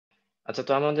আচ্ছা,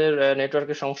 তো আমাদের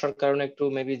নেটওয়ার্কের সমস্যার কারণে একটু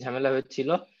মেবি ঝামেলা হচ্ছিল।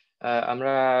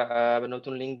 আমরা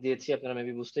নতুন লিংক দিয়েছি, আপনারা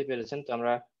মেবি বুঝতেই পেরেছেন। তো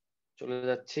আমরা চলে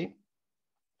যাচ্ছি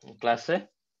ক্লাসে।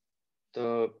 তো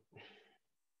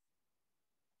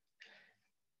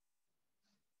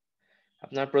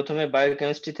আপনার প্রথমে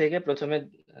বায়োকেমিস্ট্রি থেকে প্রথমে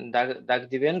দাগ দাগ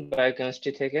দিবেন।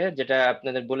 বায়োকেমিস্ট্রি থেকে যেটা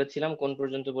আপনাদের বলেছিলাম, কোন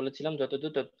পর্যন্ত বলেছিলাম,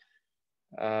 যতদূর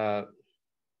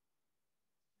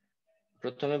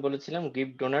প্রথমে বলেছিলাম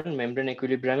গিফট ডোনার মেমব্রেন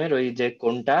ইকুইলিব্রিয়ামের ওই যে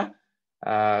কোনটা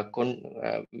কোন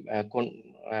কোন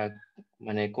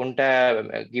মানে কোনটা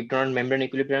গিফট ডোনার মেমব্রেন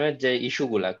ইকুইলিব্রিয়ামের যে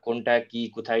ইস্যুগুলা, কোনটা কি,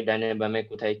 কোথায় ডাইনে বামে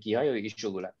কোথায় কি হয়, ওই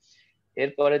ইস্যুগুলা।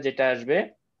 এরপরে যেটা আসবে,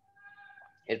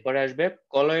 এরপরে আসবে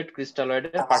কলয়েড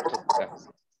ক্রিস্টালয়েডের পার্থক্য।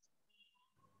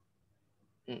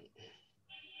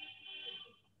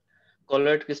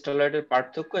 কলয়েড ক্রিস্টালয়েডের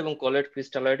পার্থক্য এবং কলয়েড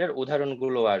ক্রিস্টালয়েডের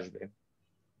উদাহরণগুলো আসবে।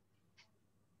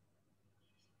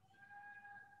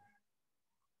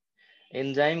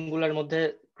 এনজাইম গুলার মধ্যে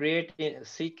ক্রিয়েট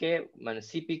সিকে মানে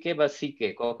সিপিকে বা সিকে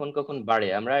কখন কখন বাড়ে,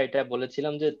 আমরা এটা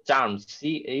বলেছিলাম যে চার্মস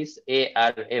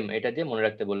CHARM এটা দিয়ে মনে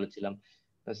রাখতে বলেছিলাম।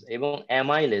 এবং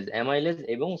অ্যামাইলেজ অ্যামাইলেজ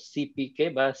এবং সিপিকে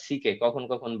বা সিকে কখন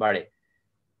কখন বাড়ে।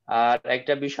 আর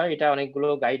একটা বিষয়, এটা অনেকগুলো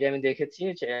গাইডে আমি দেখেছি,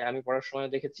 আমি পড়ার সময়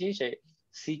দেখেছি, সে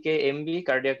CKMB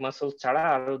কার্ডিয়াক মাসলস ছাড়া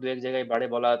আরো দু এক জায়গায় বাড়ে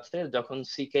বলা আছে। যখন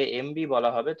CKMB বলা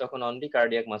হবে তখন অনলি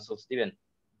কার্ডিয়াক মাসলস দিবেন।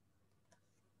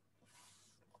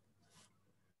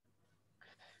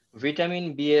 ভিটামিন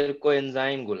বি এর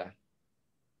কোএনজাইম গুলা,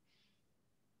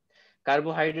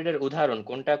 কার্বোহাইড্রেটের উদাহরণ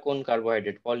কোনটা, কোন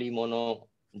কার্বোহাইড্রেট, পলি মোনো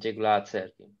যেগুলো আছে আর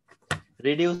কি।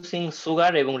 রিডিউসিং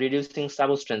সুগার এবং রিডিউসিং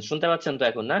সাবস্টেন্স, শুনতে পাচ্ছেন তো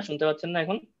এখন? না শুনতে পাচ্ছেন না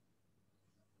এখন?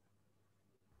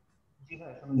 জি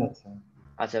ভাই, শোনা যাচ্ছে।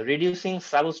 আচ্ছা, রিডিউসিং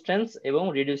সাবস্টেন্স এবং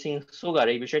রিডিউসিং সুগার,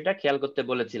 এই বিষয়টা খেয়াল করতে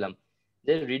বলেছিলাম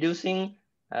যে রিডিউসিং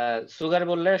সুগার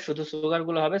বললে শুধু সুগার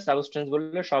গুলো হবে, সাবস্টেন্স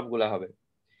বললে সবগুলা হবে।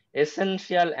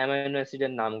 এসেনশিয়াল অ্যামাইনো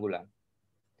অ্যাসিডের নামগুলা।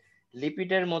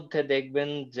 লিপিডের মধ্যে দেখবেন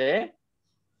যে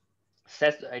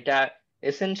এটা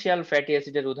এসেনশিয়াল ফ্যাটি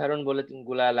অ্যাসিডের উদাহরণ বলে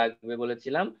গুলা লাগবে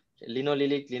বলেছিলাম,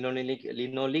 লিনোলিক লিনোলিক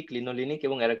লিনোলিক লিনোলিনিক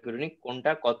এবং অ্যারাকিডোনিক,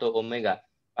 কোনটা কত ওমেগা।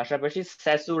 পাশাপাশি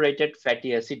স্যাচুরেটেড ফ্যাটি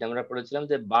অ্যাসিড আমরা পড়েছিলাম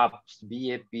যে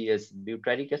BAPS,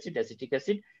 butyric acid, acetic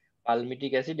acid,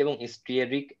 palmitic acid এবং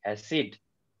স্টিয়ারিক অ্যাসিড।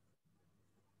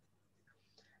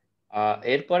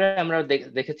 এরপরে আমরা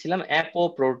দেখেছিলাম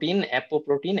অ্যাপোপ্রোটিন।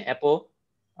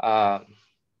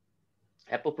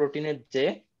 অ্যাপোপ্রোটিনের যে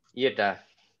ইয়েটা,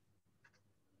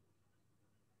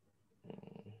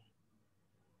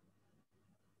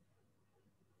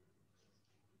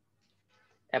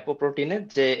 অ্যাপোপ্রোটিনের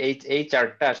যে এই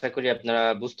চার্টটা, আশা করি আপনারা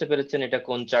বুঝতে পেরেছেন এটা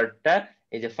কোন চার্টটা।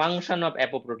 এই যে function of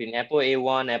অ্যাপোপ্রোটিন,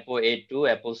 APO1, APO A2,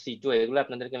 APOC2, এগুলো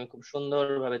আপনাদেরকে আমি খুব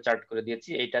সুন্দরভাবে চার্ট করে দিয়েছি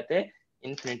এইটাতে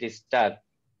ইনফিনিটি স্টার।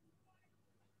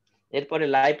 এরপরে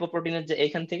লাইপোপ্রোটিনের যে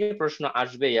এখান থেকে প্রশ্ন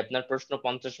আসবেই, আপনার প্রশ্ন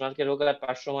 50 মার্কের হোক আর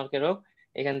 500 মার্কের হোক,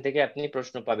 এখান থেকে আপনি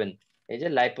প্রশ্ন পাবেন। এই যে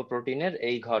লাইপোপ্রোটিনের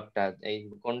এই ঘরটা, এই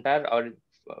কোনটার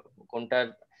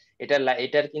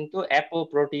এটার কিন্তু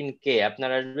অ্যাপোপ্রোটিন কে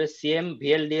আপনার আসবে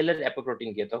CMVLDL এর অ্যাপোপ্রোটিন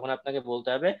কে, তখন আপনাকে বলতে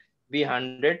হবে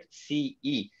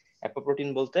B100CE। অ্যাপোপ্রোটিন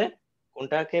বলতে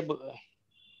কোনটাকে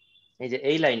এই যে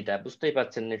এই লাইনটা বুঝতেই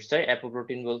পাচ্ছেন নিশ্চয়ই,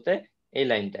 অ্যাপোপ্রোটিন বলতে এই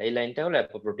লাইনটা হলো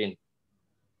অ্যাপোপ্রোটিন।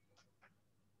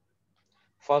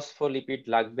 ফসফোলিপিড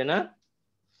লাগবে না।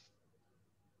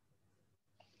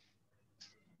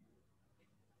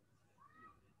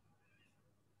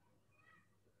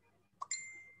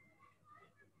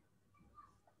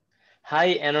 High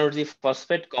energy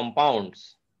phosphate compounds,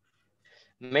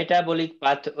 metabolic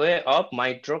pathway of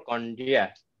mitochondria.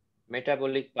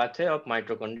 Metabolic pathway of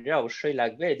mitochondria অবশ্যই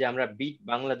লাগবে। এই যে আমরা বিট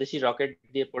বাংলাদেশি রকেট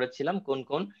দিয়ে পড়েছিলাম কোন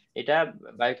কোন, এটা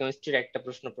বায়োকেমিস্ট্রির একটা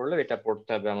প্রশ্ন পড়লো, এটা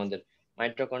পড়তে হবে আমাদের।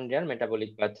 মাইটোকন্ড্রিয়ার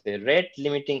metabolic pathway. Rate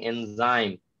limiting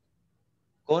enzyme,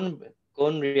 কোন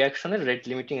কোন রিঅ্যাকশনের রেট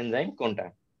লিমিটিং এনজাইম কোনটা?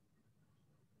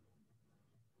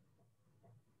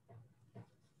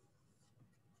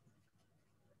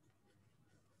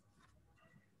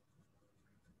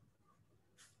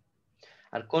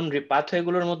 আর কোন পাথওয়ে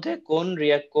গুলোর মধ্যে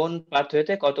কোন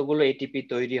পাথওয়েতে কতগুলো ATP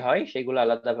তৈরি হয় সেগুলো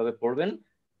আলাদাভাবে পড়বেন।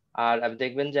 আর আপনি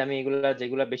দেখবেন যে আমি এগুলা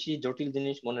যেগুলা বেশি জটিল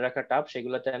জিনিস মনে রাখা টাফ,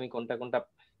 সেগুলোতে আমি কোনটা কোনটা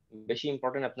বেশি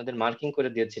ইম্পর্টেন্ট আপনাদের মার্কিং করে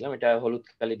দিয়েছিলাম। এটা হলুদ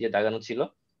কালি দিয়ে দাগানো ছিল,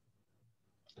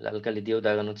 লাল কালি দিয়েও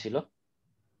দাগানো ছিল।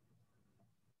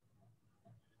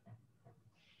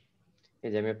 এই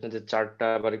যে আমি আপনাদের চার্টটা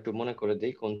আবার একটু মনে করে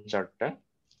দিই, কোন চার্টটা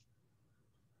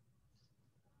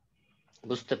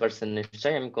বুঝতে পারছেন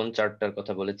নিশ্চয়ই আমি কোন চার্টটার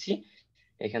কথা বলেছি।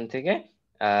 এখান থেকে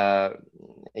আহ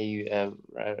এই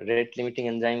রেট লিমিটিং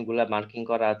এনজাইম গুলা মার্কিং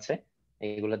করা আছে,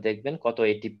 এইগুলা দেখবেন কত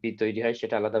ATP তৈরি হয়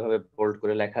সেটা আলাদাভাবে বোল্ড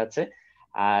করে লেখা আছে।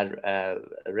 আর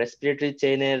রেসপিরেটরি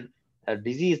চেইনের আর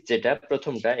ডিজিজ যেটা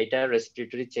প্রথমটা, এটা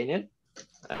রেসপিরেটরি চেইনের।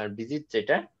 আর ডিজিজ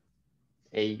যেটা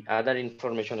এই আদার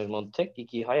ইনফরমেশনের মধ্যে কি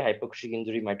কি হয়, হাইপোক্সিক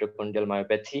ইনজুরি, মাইটোকন্ড্রিয়াল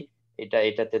মায়োপ্যাথি,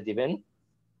 এটাতে দিবেন।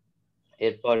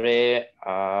 এরপরে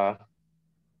আহ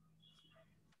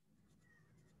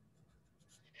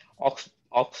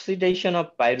oxidation of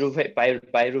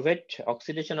pyruvate,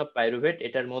 oxidation of pyruvate,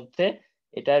 এটার মধ্যে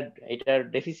এটার এটার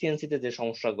ডেফিসিয়েন্সিতে যে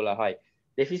সমস্যাগুলো হয়,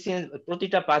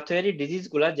 প্রতিটা পাথওয়েরই ডিজিজ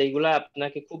গুলা, যেগুলা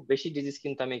আপনাকে খুব বেশি ডিজিজ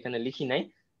কিন্তু আমি এখানে লিখি নাই,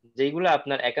 যেগুলো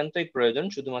আপনার একান্তই প্রয়োজন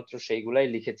শুধুমাত্র সেইগুলাই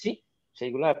লিখেছি,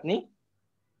 সেইগুলো আপনি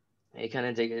এখানে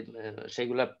যে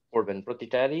সেগুলা পড়বেন,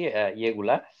 প্রতিটারই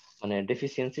ইয়েগুলা মানে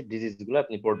ডেফিসিয়েন্সি ডিজিজ গুলো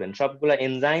আপনি পড়বেন। সবগুলা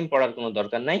এনজাইম পড়ার কোনো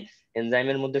দরকার নাই,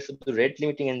 এনজাইমের মধ্যে শুধু রেট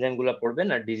লিমিটিং এনজাইম গুলা পড়বেন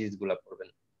আর ডিজিজ গুলা পড়বেন।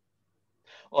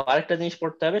 ও আরেকটা জিনিস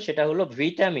পড়তে হবে, সেটা হলো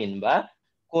ভিটামিন বা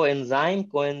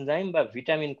কোএনজাইম বা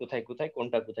ভিটামিন কোথায় কোথায়,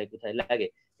 কোনটা কোথায় কোথায় লাগে।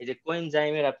 এই যে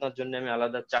কোএনজাইমের আপনার জন্য আমি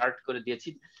আলাদা চার্ট করে দিয়েছি,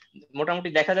 মোটামুটি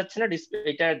দেখা যাচ্ছে না ডিসপ্লে,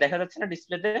 এটা দেখা যাচ্ছে না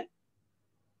ডিসপ্লেতে,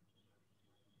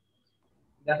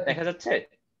 দেখা যাচ্ছে?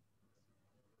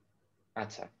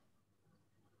 আচ্ছা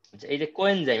আচ্ছা, এই যে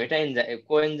কোএনজাইম, এটা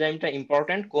কোএনজাইমটা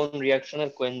ইম্পর্টেন্ট, কোন রিয়াকশনের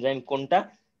কোএনজাইম কোনটা,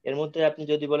 এর মধ্যে আপনি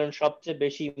যদি বলেন সবচেয়ে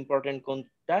বেশি ইম্পর্টেন্ট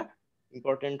কোনটা,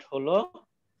 ইম্পর্টেন্ট হলো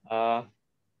আহ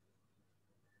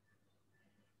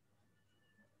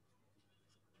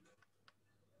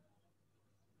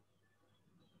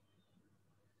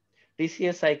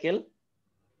টিসিএস সাইকেল,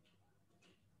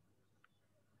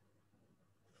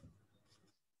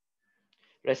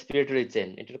 রেসপিরেটরি চেইন,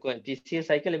 এটার টিসিএস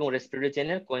সাইকেল এবং রেসপিরেটরি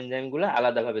চেইনের কোএনজাইম গুলো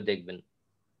আলাদাভাবে দেখবেন।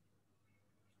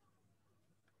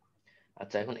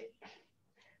 আচ্ছা, এখন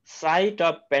site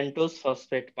of pentose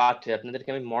phosphate pathway আপনাদেরকে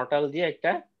আমি মর্টাল দিয়ে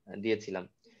একটা দিয়েছিলাম।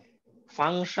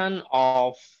 ফাংশন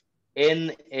অফ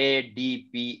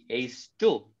NADPH2,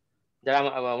 যারা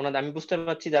ওনাদের, আমি বুঝতে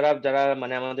পারছি যারা যারা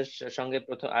মানে আমাদের সঙ্গে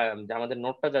প্রথম আমাদের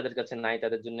নোটটা যাদের কাছে নাই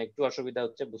তাদের জন্য একটু অসুবিধা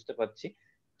হচ্ছে, বুঝতে পারছি।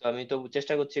 তো আমি তো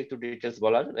চেষ্টা করছি একটু ডিটেলস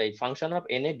বলার। এই ফাংশন অফ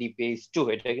NADPH2,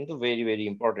 এটা কিন্তু very very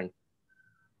important.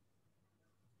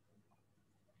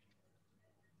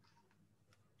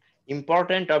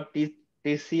 Important of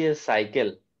TCA cycle,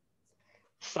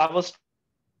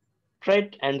 substrate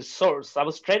and source,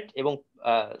 substrate এবং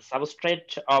সাবস্ট্রেট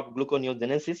অফ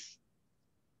গ্লুকোনিওজেনেসিস।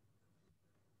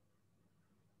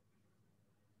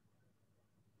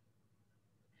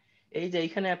 এই যে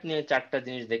এখানে আপনি চারটা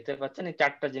জিনিস দেখতে পাচ্ছেন, এই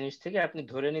চারটা জিনিস থেকে আপনি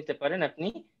ধরে নিতে পারেন আপনি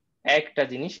একটা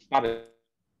জিনিস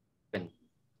পাবেন,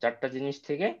 চারটা জিনিস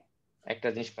থেকে একটা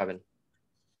জিনিস পাবেন।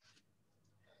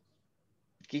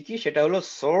 কি কি? সেটা হলো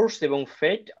সোর্স এবং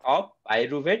fate of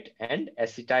pyruvate and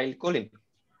acetyl choline.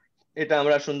 এটা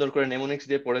আমরা সুন্দর করে নেমোনিক্স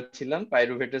দিয়ে পড়েছিলাম।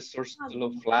 পাইরুভেটের সোর্স হলো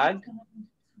ফ্ল্যাগ,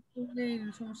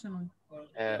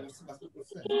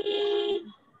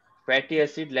 ফ্যাটি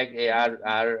অ্যাসিড লাইক, আর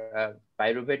আর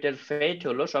পাইরুভেটের ফেট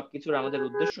হলো সবকিছুর আমাদের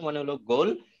উদ্দেশ্য মানে হলো গোল।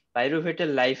 পাইরুভেটের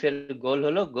লাইফের গোল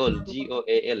হলো গোল,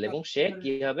 GOAL, এবং সে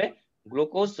কি হবে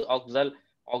গ্লুকোজ,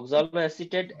 অক্সালো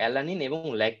অ্যাসিটেট, অ্যালানিন এবং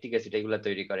ল্যাকটিক অ্যাসিড এগুলো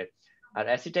তৈরি করে। আর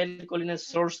অ্যাসিটাইল কোলিনের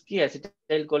সোর্স কি?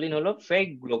 অ্যাসিটাইল কোলিন হলো ফেক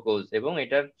গ্লুকোজ এবং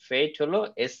এটার ফেট হলো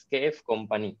SKF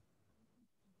কোম্পানি।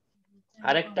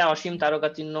 আরেকটা অসীম তারকা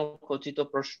চিহ্ন খচিত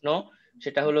প্রশ্ন,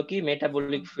 সেটা হলো কি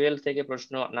মেটাবলিক ফুয়েল থেকে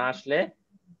প্রশ্ন না আসলে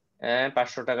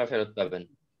 500 টাকা ফেরত পাবেন।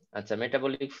 আচ্ছা,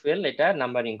 মেটাবলিক ফুয়েল এটা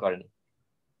নাম্বারিং করেন।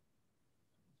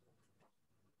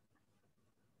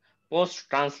 Post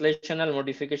translational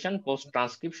modification, post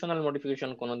transcriptional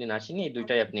modification কোনোদিন আসেনি, এই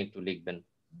দুইটাই আপনি একটু লিখবেন,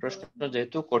 প্রশ্ন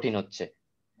যেহেতু কঠিন হচ্ছে।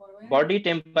 বডি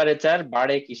টেম্পারেচার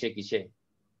বাড়ে কিসে কিসে?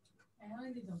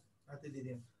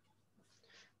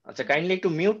 আচ্ছা, কাইন্ডলি একটু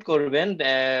মিউট করবেন,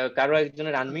 কারো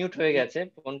একজনের আনমিউট হয়ে গেছে,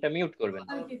 ফোনটা মিউট করবেন।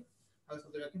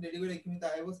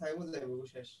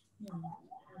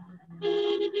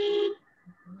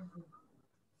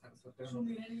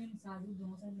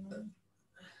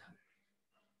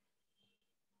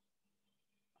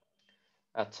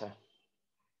 আচ্ছা,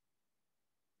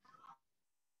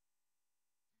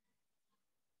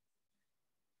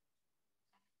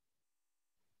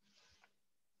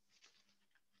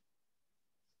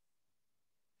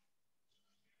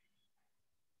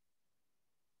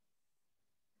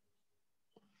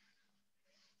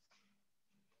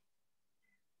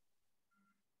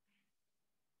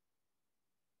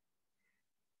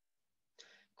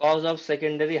 cause of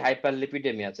secondary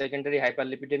hyperlipidemia, secondary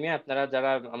hyperlipidemia আপনারা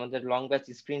যারা আমাদের লং ব্যাচ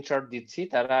স্ক্রিনশট দিচ্ছি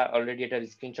তারা অলরেডি এটার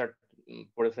স্ক্রিনশট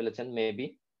পড়ে ফেলেছেন maybe.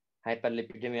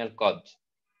 হাইপারলিপিডেমিয়ার cause,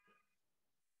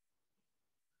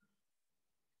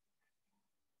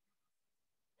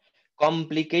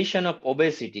 complication of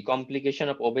obesity, complication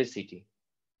of obesity,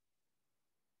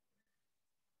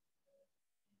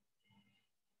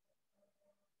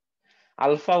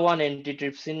 alpha 1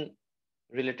 antitrypsin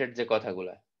related যে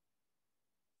কথাগুলো,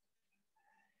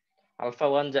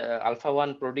 আলফা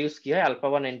ওয়ান প্রডিউস কি হয়, আলফা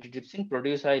ওয়ান অ্যান্টিট্রিপসিন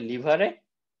প্রডিউস হয় লিভারে,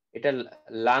 এটা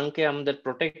লাংকে আমাদের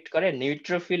প্রোটেক্ট করে।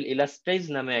 নিউট্রোফিল ইলাস্টেজ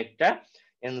নামে একটা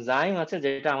এনজাইম আছে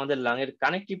যেটা আমাদের লাংয়ের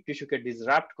কানেকটিভ টিস্যুকে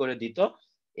ডিসরাপ্ট করে দিত।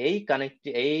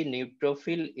 এই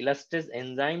নিউট্রোফিল ইলাস্টেজ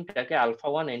এনজাইমটাকে আলফা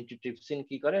ওয়ান অ্যান্টিট্রিপসিন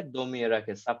কি করে, দমিয়ে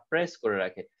রাখে, সাপ্রেস করে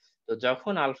রাখে। তো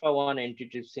যখন আলফা ওয়ান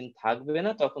অ্যান্টিট্রিপসিন থাকবে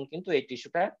না তখন কিন্তু এই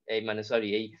টিস্যুটা, এই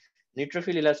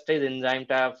নিউট্রোফিল ইলাস্টেজ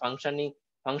এনজাইমটা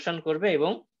ফাংশন করবে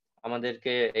এবং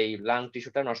আমাদেরকে এই লাং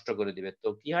টিস্যুটা নষ্ট করে দিবে। তো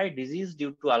কি হয়, disease due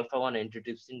to alpha one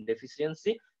antitrypsin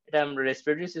deficiency, এটা আমরা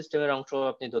রেসপিরেটরি সিস্টেমের অংশ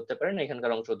আপনি ধরতে পারেন,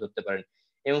 এখানকার অংশ ধরতে পারেন।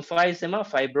 Emphysema,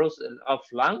 fibrosis of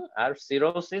lung, R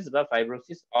cirrhosis বা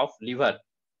ফাইব্রোসিস অফ লিভার।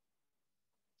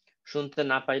 শুনতে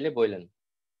না পাইলে বললেন।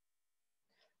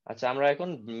 আচ্ছা, আমরা এখন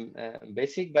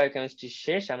বেসিক বায়োকেমিস্ট্রি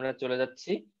শেষ, আমরা চলে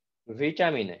যাচ্ছি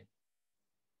ভিটামিনে।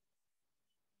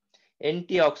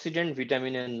 অ্যান্টিঅক্সিডেন্ট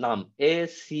ভিটামিনের নাম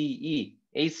ACE,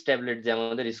 এইচ ট্যাবলেট যে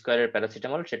আমাদের স্কয়ারের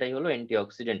প্যারাসিটামল, সেটাই হলো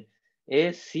অ্যান্টিঅক্সিডেন্ট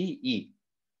ACE।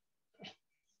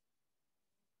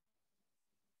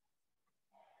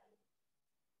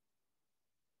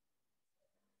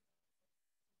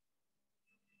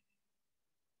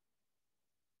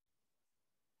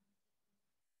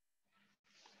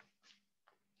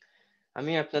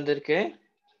 আমি আপনাদেরকে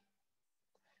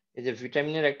এই যে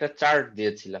ভিটামিনের একটা চার্ট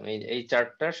দিয়েছিলাম, এই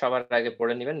চার্টটা সবার আগে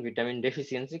পড়ে নেবেন। ভিটামিন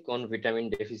ডেফিসিয়েন্সি, কোন ভিটামিন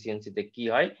ডেফিসিয়েন্সিতে কি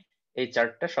হয়, এই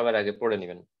চার্টটা সবার আগে পড়ে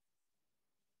নেবেন।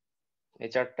 এই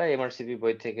চার্টটা এমআরসিপি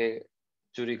বই থেকে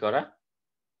চুরি করা।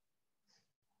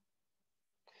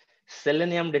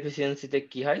 সেলেনিয়াম ডেফিসিয়েন্সিতে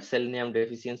কি হয়, সেলেনিয়াম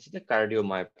ডেফিসিয়েন্সিতে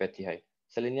কার্ডিওমায়োপ্যাথি হয়।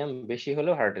 সেলেনিয়াম বেশি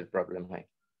হলেও হার্টের প্রবলেম হয়।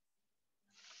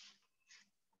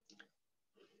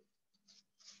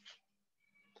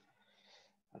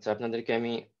 আচ্ছা, আপনাদেরকে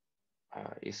আমি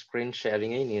স্ক্রিন শেয়ারিং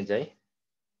এই নিয়ে যাই।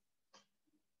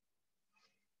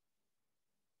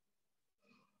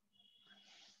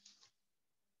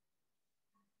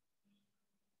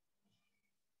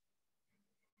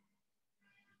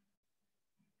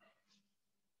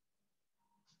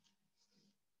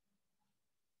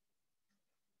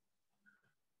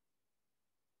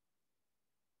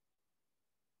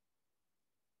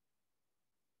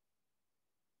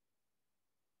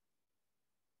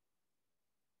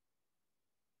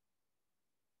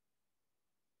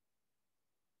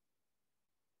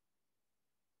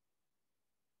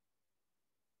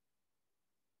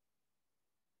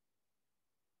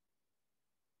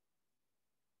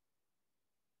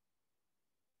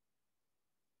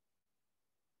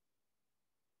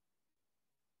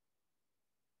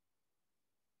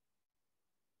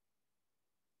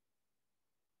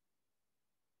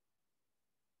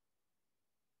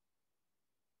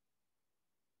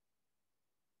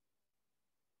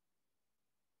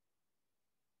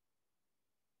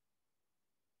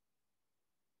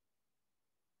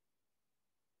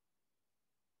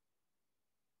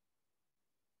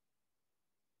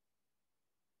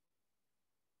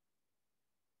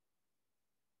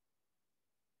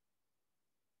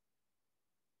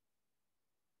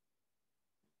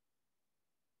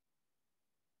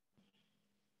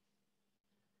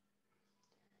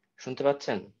 শুনতে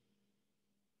পাচ্ছেন?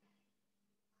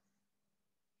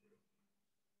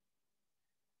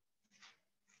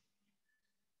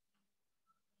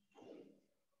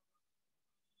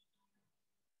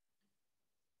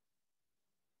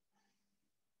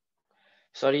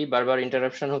 সরি, বারবার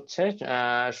ইন্টারাপশন হচ্ছে।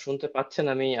 শুনতে পাচ্ছেন?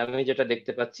 আমি আমি যেটা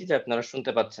দেখতে পাচ্ছি যে আপনারা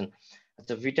শুনতে পাচ্ছেন।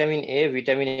 আচ্ছা, ভিটামিন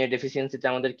এ ডেফিসিয়েন্সিতে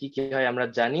আমাদের কি কি হয় আমরা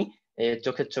জানি।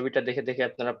 চোখের ছবিটা দেখে দেখে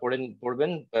আপনারা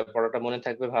পড়বেন, পড়াটা মনে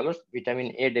থাকবে ভালো। ভিটামিন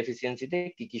এ ডেফিসিয়েন্সিতে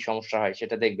কি কি সমস্যা হয়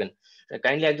সেটা দেখবেন।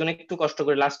 কাইন্ডলি একজন একটু কষ্ট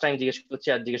করে, লাস্ট টাইম জিজ্ঞেস করছি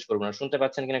আর জিজ্ঞেস করবো না, শুনতে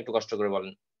পাচ্ছেন কিনা একটু কষ্ট করে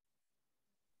বলেন।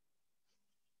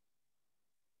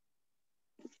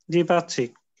 জি, পাচ্ছি।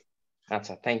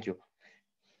 আচ্ছা, থ্যাংক ইউ।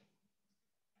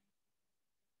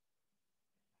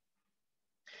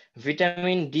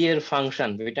 ভিটামিন ডি এর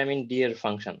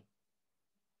ফাংশন,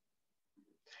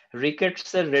 রিকেটস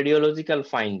এর radiological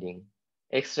finding,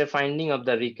 X-ray finding of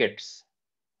the rickets,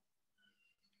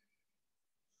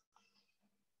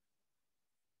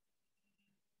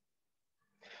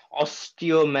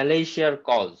 অস্টিওম্যালেশিয়ার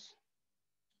cause,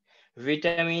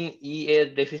 vitamin E এর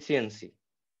ডেফিসিয়েন্সি।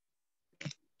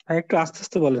 একটু আস্তে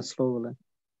আস্তে বলেন, স্লো বলেন।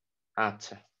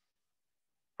 আচ্ছা,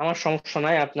 আমার সমস্যা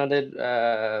নাই, আপনাদের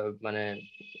মানে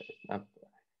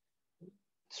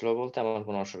স্লো বলতে আমার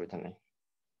কোনো অসুবিধা নেই।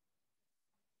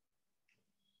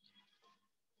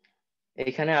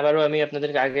 এখানে আবারও আমি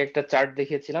আপনাদেরকে আগে একটা চার্ট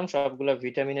দেখিয়েছিলাম সবগুলা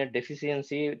ভিটামিনের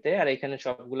ডেফিসিয়েন্সিতে, আর এখানে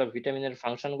সবগুলা ভিটামিনের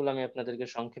ফাংশন গুলো আমি আপনাদেরকে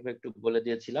সংক্ষেপে একটু বলে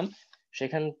দিয়েছিলাম।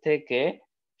 সেখান থেকে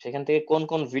সেখান থেকে কোন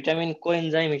কোন ভিটামিন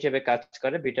কোএনজাইম হিসেবে কাজ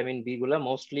করে, ভিটামিন বি গুলা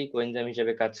মোস্টলি কোএনজাইম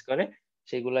হিসেবে কাজ করে,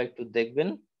 সেগুলা একটু দেখবেন।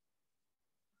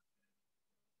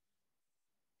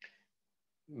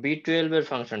 বি12 এর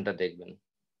ফাংশনটা দেখবেন।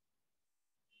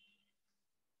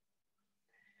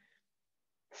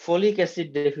 ফলিক অ্যাসিড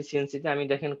ডেফিসিয়েন্সিতে আমি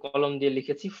দেখেন কলম দিয়ে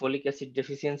লিখেছি, ফলিক অ্যাসিড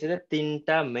ডেফিসিয়েন্সিতে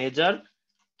তিনটা মেজর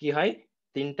কি হয়,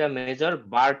 তিনটা মেজর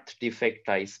বার্থ ডিফেক্ট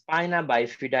হয়, স্পাইনা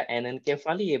বাইফিডা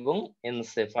অ্যানেনকেফালি এবং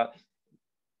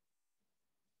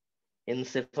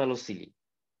এনসেফালোসিলি।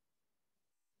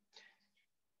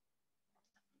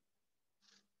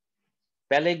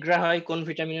 প্যালেগ্রা হয় কোন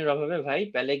ভিটামিনের অভাবে ভাই?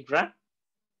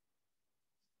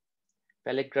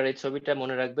 প্যালেগ্রার এই ছবিটা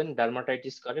মনে রাখবেন,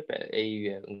 ডার্মাটাইটিস করে এই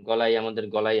গলায়, আমাদের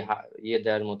গলায় ইয়ে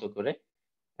দেওয়ার মতো করে,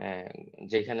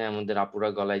 যেখানে আমাদের আপুরা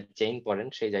গলায় চেইন পরেন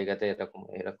সেই জায়গাতে এরকম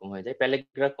এরকম হয়ে যায়।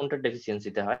 প্যালেগ্রা কোনটা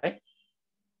ডেফিসিয়েন্সিতে হয়?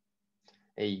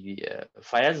 এই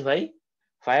ফায়াজ ভাই,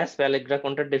 ফায়াজ প্যালেগ্রা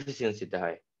কোনটা ডেফিসিয়েন্সিতে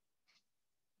হয়?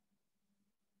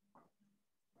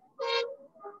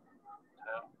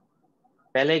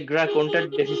 প্যালেগ্রা কোনটা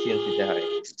ডেফিসিয়েন্সিতে হয়?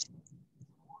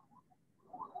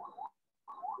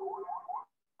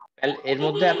 এর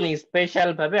মধ্যে আপনি স্পেশাল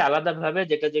ভাবে আলাদা ভাবে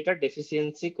যেটা যেটা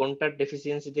ডেফিসিয়েন্সি, কোনটার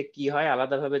ডেফিসিয়েন্সিতে কি হয়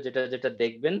আলাদা ভাবে যেটা যেটা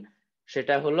দেখবেন,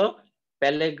 সেটা হলো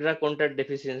প্যালেগ্রা কোনটার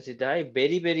ডেফিসিয়েন্সিতে হয়,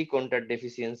 বেরি কোনটার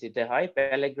ডেফিসিয়েন্সিতে হয়।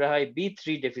 প্যালেগ্রা হয় বি3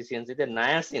 ডেফিসিয়েন্সিতে,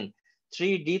 নায়াসিন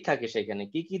 3D থাকে সেখানে।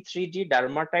 কি কি 3D?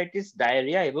 ডার্মাটাইটিস,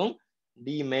 ডায়রিয়া এবং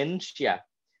ডিমেনশিয়া।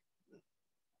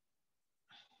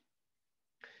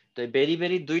 তো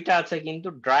বেরি দুইটা আছে, কিন্তু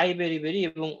ড্রাই বেরি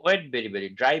এবং ওয়েট বেরি।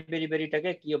 ড্রাই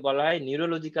বেরিটাকে কি বলা হয়?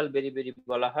 নিউরোলজিক্যাল বেরি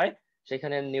বলা হয়,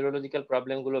 সেখানে নিউরোলজিক্যাল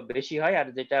প্রবলেম গুলো বেশি হয়। আর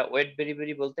যেটা ওয়েট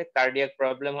বেরি বলতে কার্ডিয়াক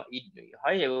প্রবলেম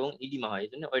হয় এবং ইডিমা হয়,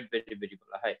 এই জন্য ওয়েট বেরি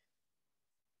বলা হয়।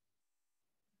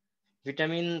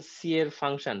 ভিটামিন সি এর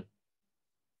ফাংশন,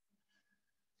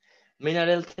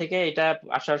 মিনারেল থেকে এটা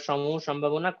আসার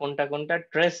সম্ভাবনা কোনটা কোনটা?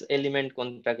 ট্রেস এলিমেন্ট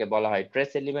কোনটাকে বলা হয়?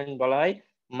 ট্রেস এলিমেন্ট বলা হয়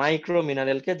মাইক্রো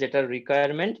মিনারেলকে, যেটার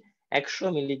রিকোয়ারমেন্ট 100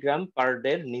 মিলিগ্রাম পার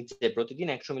ডে এর নিচে, প্রতিদিন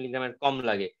 100 মিলিগ্রামের কম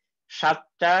লাগে।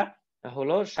 সাতটা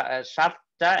হলো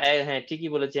সাতটা, হ্যাঁ ঠিকই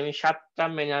বলেছি আমি, সাতটা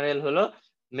মিনারেল হলো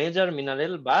মেজর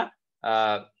মিনারেল বা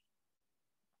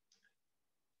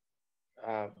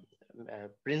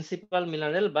প্রিন্সিপাল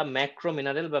মিনারেল বা ম্যাক্রো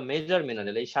মিনারেল বা মেজর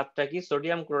মিনারেল। এই সাতটা কি?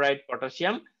 Sodium chloride,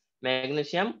 potassium,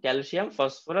 magnesium, calcium,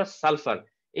 phosphorus, sulphur.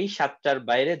 এই সাতটার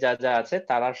বাইরে যা যা আছে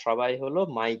তারা সবাই হলো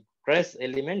ট্রেস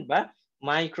এলিমেন্ট বা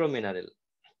মাইক্রো মিনারেল।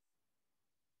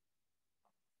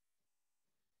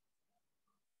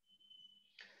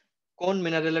 কোন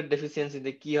মিনারেলের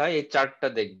ডেফিসিয়েন্সিতে কি হয় এই চার্টটা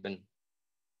দেখবেন।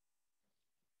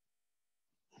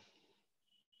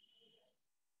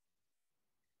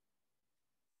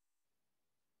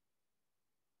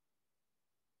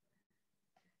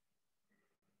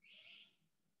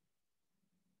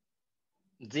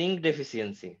 Zinc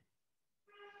deficiency.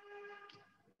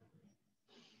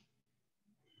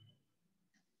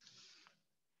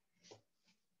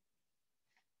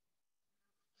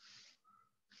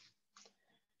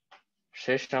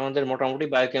 শেষ আমাদের মোটামুটি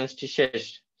বায়োকেমিস্ট্রি শেষ।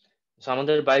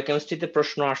 আমাদের বায়োকেমিস্ট্রিতে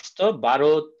প্রশ্ন আসতো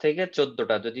 12 থেকে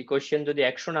 14টা। যদি কোশ্চেন যদি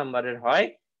 100 নাম্বারের হয়,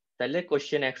 তাহলে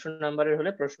কোশ্চেন 100 নাম্বারের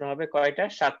হলে প্রশ্ন হবে কয়টা?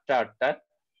 7টা 8টা,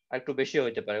 আর একটু বেশি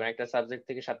হইতে পারে। একটা সাবজেক্ট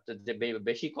থেকে 7টা, যে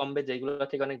বেশি কমবে যেগুলো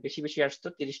থেকে অনেক বেশি বেশি আসতো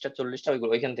 30টা 40টা,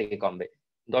 ওইগুলো ওইখান থেকে কমবে।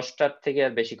 10টার থেকে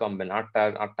আর বেশি কমবে না,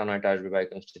 8টা 9টা আসবে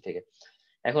বায়োকেমিস্ট্রি থেকে।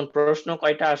 এখন প্রশ্ন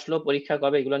কয়টা আসলো, পরীক্ষা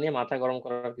কবে, এগুলো নিয়ে মাথা গরম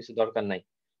করার কিছু দরকার নাই।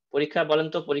 পরীক্ষা বলেন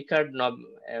তো, পরীক্ষার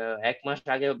 1 মাস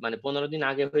আগে, মানে 15 দিন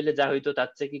আগে হইলে যা হইতো তার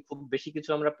চেয়ে কি খুব বেশি কিছু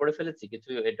আমরা পড়ে ফেলেছি? কিছু,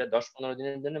 এটা 10-15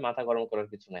 দিনের জন্য মাথা গরম করার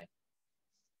কিছু নাই।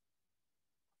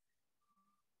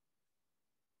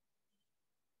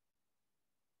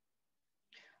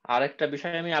 আর একটা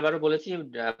বিষয় আমি আবারও বলেছি,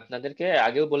 আপনাদেরকে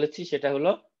আগেও বলেছি, সেটা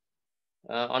হলো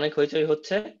অনেক হইচই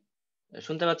হচ্ছে,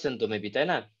 শুনতে পাচ্ছেন তো মেবি, তাই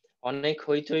না? অনেক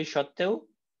হইচই সত্ত্বেও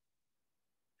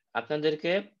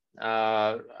আপনাদেরকে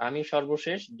আহ আমি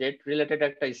সর্বশেষ ডেট রিলেটেড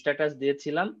একটা স্ট্যাটাস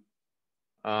দিয়েছিলাম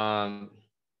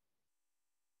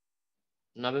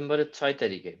নভেম্বরের 6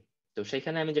 তারিখে। তো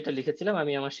সেখানে আমি যেটা লিখেছিলাম,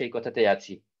 আমি আমার সেই কথাতেই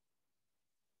আছি।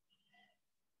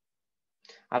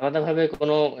 আলাদাভাবে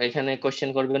কোনো এখানে কোশ্চেন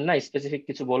করবেন না, স্পেসিফিক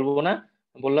কিছু বলবো না,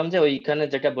 বললাম যে ওইখানে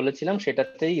যেটা বলেছিলাম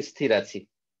সেটাতেই স্থির আছি।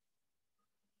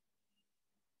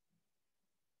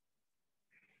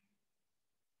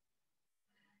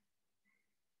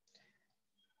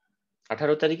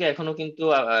 18 তারিখে এখনো কিন্তু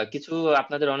কিছু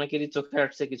আপনাদের অনেকেরই চোখে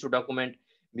আসছে কিছু ডকুমেন্ট,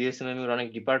 বিএসএমএম এর অনেক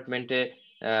ডিপার্টমেন্টে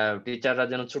টিচাররা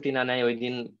যেন ছুটি না নেয় ওই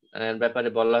দিন, ব্যাপারে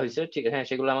বলা হয়েছে। ঠিক, হ্যাঁ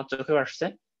সেগুলো আমার চোখেও আসছে,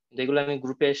 যেগুলো আমি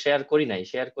গ্রুপে শেয়ার করি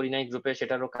নাই গ্রুপে,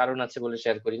 সেটারও কারণ আছে বলে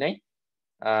শেয়ার করি নাই।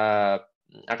 আহ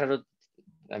 18,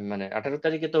 মানে 18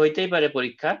 তারিখে তো হইতেই পারে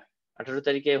পরীক্ষা, 18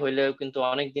 তারিখে হইলেও কিন্তু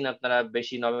অনেকদিন আপনারা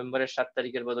বেশি, নভেম্বরের 7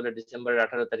 তারিখের বদলে ডিসেম্বরের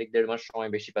 18 তারিখ, 1.5 মাস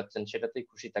সময় বেশি পাচ্ছেন, সেটাতেই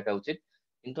খুশি থাকা উচিত।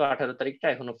 কিন্তু 18 তারিখটা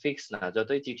এখনো ফিক্স না,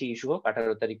 যতই চিঠি ইস্যু হোক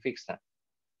 18 তারিখ ফিক্স না।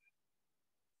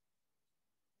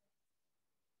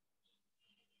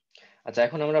 আচ্ছা,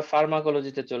 এখন আমরা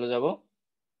ফার্মাকোলজিতে চলে যাব।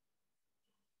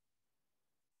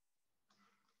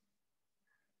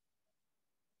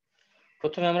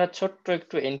 প্রথমে আমরা ছোট্ট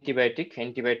একটু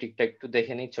অ্যান্টিবায়োটিকটা একটু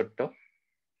দেখে নিই ছোট্ট।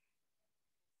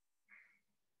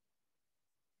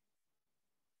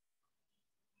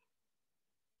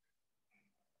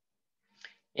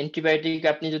 অ্যান্টিবায়োটিক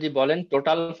আপনি যদি বলেন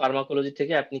টোটাল ফার্মাকোলজি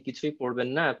থেকে আপনি কিছুই পড়বেন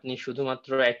না, আপনি শুধুমাত্র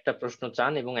একটা প্রশ্ন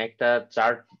চান এবং একটা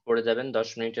চার্ট পড়ে যাবেন 10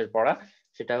 মিনিটের পড়া,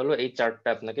 সেটা হলো এই চার্টটা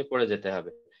আপনাকে পড়ে যেতে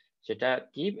হবে। সেটা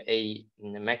কি? এই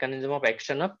mechanism of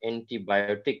action of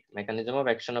antibiotic,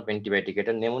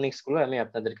 এটা নেমোনিক্স গুলো আমি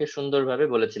আপনাদেরকে সুন্দরভাবে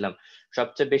বলেছিলাম।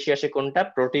 সবচেয়ে বেশি আসে কোনটা?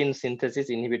 প্রোটিন সিনথেসিস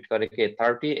ইনহিবিট করে কে?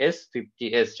 30S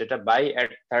 50S, সেটা বাই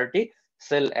এট 30,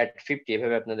 সেল এট 50,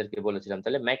 এভাবে আপনাদেরকে বলেছিলাম।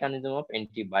 তাহলে মেকানিজম অফ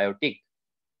অ্যান্টিবায়োটিক,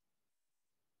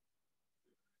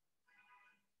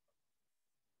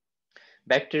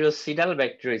 ব্যাকটেরিওসিডাল,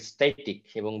 ব্যাকটেরিওস্ট্যাটিক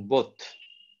এবং বোথ।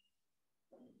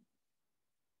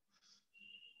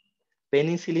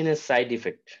 পেনিসিলিনের সাইড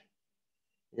ইফেক্ট,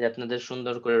 যে আপনাদের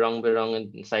সুন্দর করে রং বেরঙের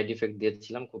সাইড ইফেক্ট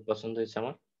দিয়েছিলাম, খুব পছন্দ হয়েছে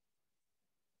আমার।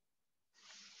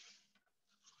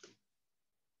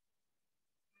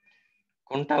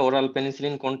 কোনটা ওরাল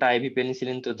পেনিসিলিন, কোনটা আইভি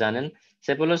পেনিসিলিন তো জানেন।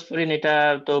 সেফলোস্পোরিন এটা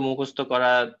তো মুখস্থ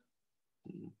করা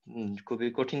খুবই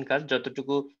কঠিন কাজ,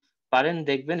 যতটুকু পারেন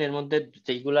দেখবেন এর মধ্যে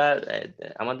যেগুলা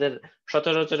আমাদের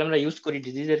সচরাচর আমরা ইউজ করি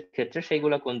ডিজিজের ক্ষেত্রে,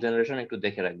 সেইগুলা কোন জেনারেশন একটু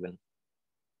দেখে রাখবেন।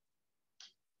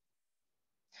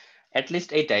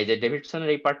 লিস্ট এইটাই, যে ডেভিডসনের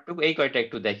এই পার্টটুকু, এই কয়টা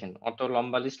একটু দেখেন, অত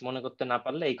লম্বা লিস্ট মনে করতে না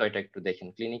পারলে এই কয়টা একটু দেখেন,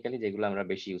 ক্লিনিক্যালি যেগুলো আমরা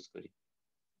বেশি ইউজ করি।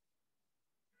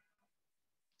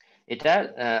 এটা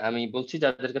আমি বলছি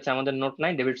যাদের কাছে আমাদের নোট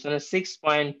নাই, ডেভিডসনের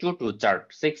 6.22 চার্ট,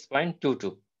 6.22।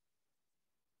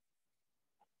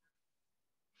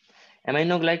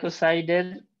 অ্যামাইনোগ্লাইকোসাইডের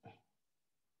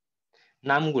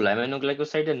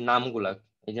নামগুলা,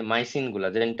 এই যে মাইসিন গুলা,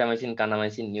 জেন্টামাইসিন,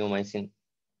 কানামাইসিন, নিওমাইসিন,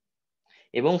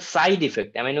 এবং সাইড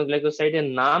ইফেক্ট, অ্যামাইনোগ্লাইকোসাইডের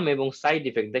নাম এবং সাইড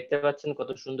ইফেক্ট দেখতে পাচ্ছেন কত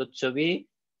সুন্দর ছবি।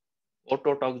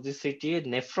 ওটোটক্সিসিটি,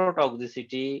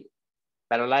 nephrotoxicity,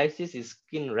 paralysis,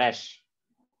 skin rash.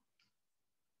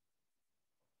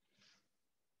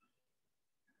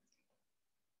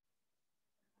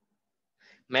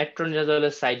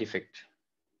 মেট্রোনিডাজলের side effect,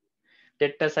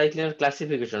 টেট্রাসাইক্লিনের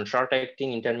classification, short acting,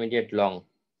 intermediate, long.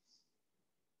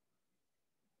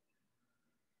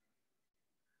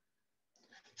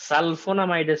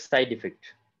 সালফোনামাইডের side effect,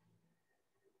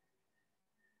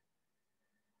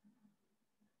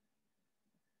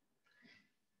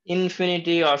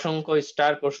 infinity, অসংখ্য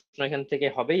স্টার, প্রশ্ন এখান থেকে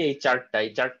হবে। এই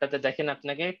চার্টটাতে দেখেন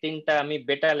আপনাকে তিনটা, আমি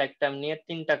বেটা ল্যাকটাম নিয়ে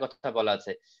তিনটা কথা বলা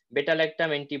আছে। বেটা ল্যাকটাম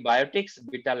অ্যান্টিবায়োটিক্স,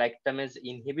 বেটা ল্যাকটামেজ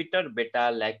ইনহিবিটর, বেটা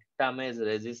ল্যাকটামেজ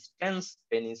রেজিস্ট্যান্স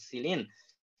পেনিসিলিন।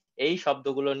 এই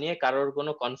শব্দগুলো নিয়ে কারোর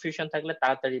কোনো কনফিউশন থাকলে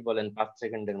তাড়াতাড়ি বলেন 5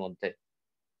 সেকেন্ডের মধ্যে।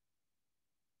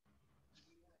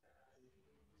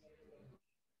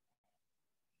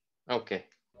 ওকে,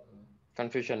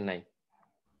 কনফিউশন নাই।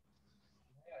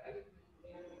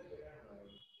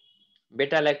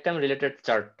 বেটা ল্যাকটাম রিলেটেড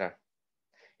চার্টটা,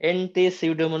 অ্যান্টি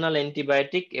সিউডোমোনাল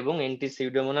অ্যান্টিবায়োটিক এবং অ্যান্টি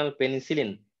সিউডোমোনাল পেনিসিলিন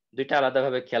দুইটা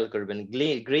আলাদাভাবে খেয়াল করবেন।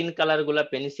 গ্রিন কালার গুলা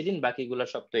পেনিসিলিন, বাকিগুলা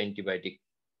সব তো অ্যান্টিবায়োটিক।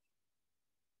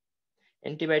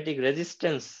 অ্যান্টিবায়োটিক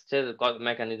রেজিস্ট্যান্স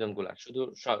মেকানিজম গুলা, শুধু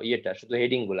ইয়েটা, শুধু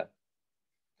হেডিং গুলা।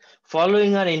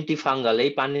 ফলোইং আর অ্যান্টি ফাঙ্গাল,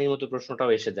 এই পানির মতো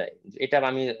প্রশ্নটাও এসে যায়, এটা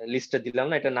আমি লিস্টে দিলাম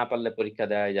না, এটা না পারলে পরীক্ষা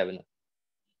দেওয়া যাবে না।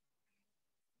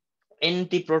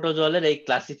 অ্যান্টি প্রোটোজলের এই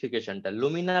ক্লাসিফিকেশনটা,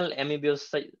 লুমিনাল,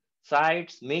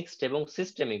 অ্যামিবিওসাইটস, মিক্সড এবং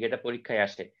সিস্টেমিক, এটা পরীক্ষায়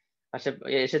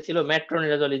এসেছিল।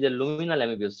 Metronidazole is a luminal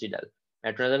অ্যামিবিওসিডাল,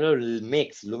 metronidazole হলো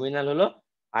মিক্স, লুমিনাল হলো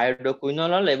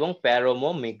আয়োডোকুইনোলল এবং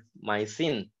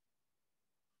প্যারোমোমাইসিন।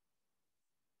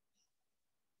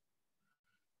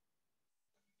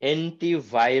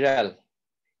 অ্যান্টিভাইরাল,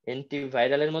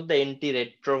 অ্যান্টিভাইরালের মধ্যে অ্যান্টি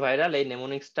রেট্রোভাইরাল, এই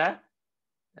নেমোনিক্সটা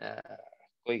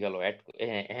কই গেল,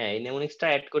 হ্যাঁ হ্যাঁ, এই নেমোনিক্সটা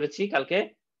অ্যাড করেছি কালকে,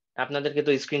 আপনাদেরকে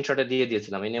তো স্ক্রিনশটে দিয়ে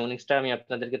দিয়েছিলাম। এই নেমোনিক্সটা আমি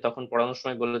আপনাদেরকে তখন পড়ানোর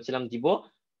সময় বলেছিলাম দিব,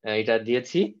 এটা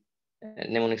দিয়েছি।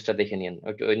 নেমোনিক্সটা দেখে নিন,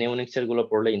 ওই নেমোনিক্সের গুলো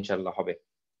পড়লে ইনশাল্লাহ হবে।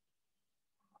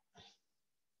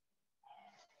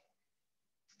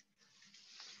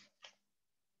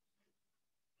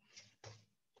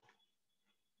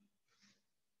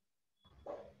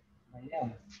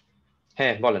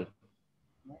 হ্যাঁ বলেন।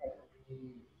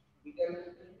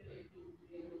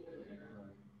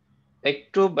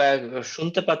 একটু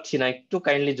শুনতে পাচ্ছি না, একটু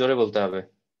কাইন্ডলি জোরে বলতে হবে।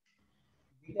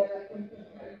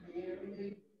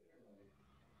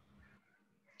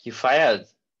 কি ফায়াজ?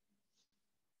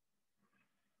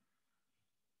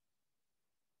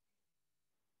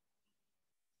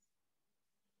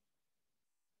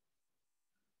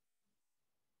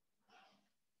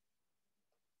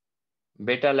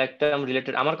 বেটা ল্যাকটাম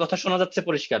রিলেটেড আমার কথা শোনা যাচ্ছে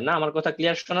পরিষ্কার না? আমার কথা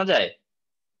ক্লিয়ার শোনা যায়?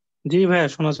 জি ভাইয়া,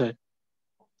 শোনা যায়।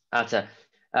 আচ্ছা,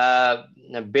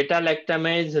 বেটা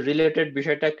ল্যাকটামেজ রিলেটেড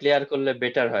বিষয়টা ক্লিয়ার করলে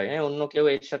বেটার হয়। হ্যাঁ, অন্য কেউ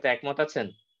এর সাথে একমত আছেন?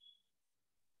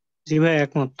 জি ভাই,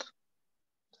 একমত।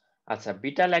 আচ্ছা,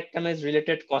 বিটা ল্যাকটামেজ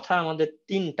রিলেটেড কথা আমাদের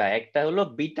তিনটা। একটা হলো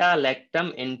বিটা ল্যাকটাম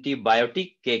অ্যান্টিবায়োটিক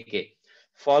কে কে,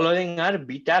 ফলোইং আর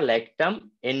বিটা ল্যাকটাম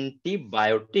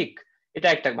অ্যান্টিবায়োটিক। এটা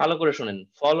একটা ভালো করে শুনেন,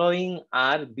 ফলোইং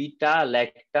আর বিটা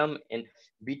ল্যাকটাম,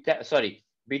 বিটা সরি,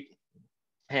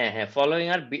 হ্যাঁ হ্যাঁ, ফলোইং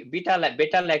আর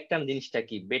বেটা ল্যাকটাম জিনিসটা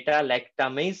কি, বেটা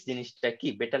ল্যাকটামেজ জিনিসটা কি?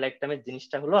 বেটা ল্যাকটামেজ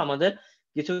জিনিসটা হলো আমাদের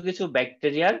কিছু কিছু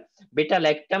ব্যাকটেরিয়ার বেটা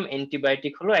ল্যাকটাম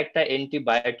অ্যান্টিবায়োটিক হলো একটা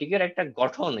অ্যান্টিবায়োটিকের একটা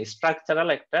গঠন, স্ট্রাকচারাল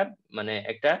একটা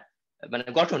একটা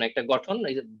একটা গঠন।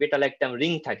 বেটা ল্যাকটাম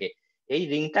রিং থাকে, এই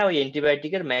রিংটা ওই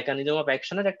অ্যান্টিবায়োটিকের মেকানিজম অফ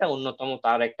অ্যাকশনের একটা অন্যতম,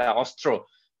 তার একটা অস্ত্র।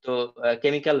 তো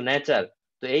কেমিক্যাল নেচার,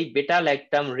 তো এই বেটা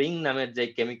ল্যাকটাম রিং নামের যে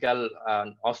কেমিক্যাল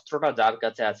অস্ত্রটা যার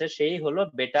কাছে আছে সেই হলো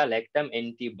বেটা ল্যাকটাম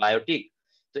অ্যান্টিবায়োটিক।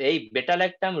 তো এই বেটা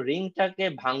ল্যাকটাম রিংটাকে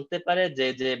ভাঙতে পারে যে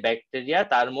যে ব্যাকটেরিয়া,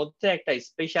 তার মধ্যে একটা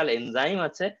স্পেশাল এনজাইম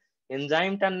আছে,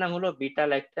 এনজাইমটার নাম হলো বিটা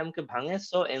ল্যাকটামকে ভাঙে,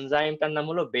 সো এনজাইমটার নাম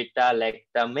হলো বেটা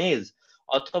ল্যাকটামেজ।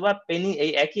 অথবা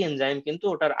এই একই এনজাইম কিন্তু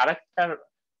ওটার আরেকটা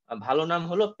ভালো নাম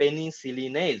হলো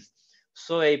পেনিসিলিনেজ।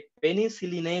 সো এই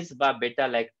পেনিসিলিনেজ বা বেটা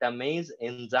ল্যাকটামেজ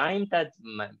এনজাইমটা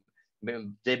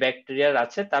যে ব্যাকটেরিয়ার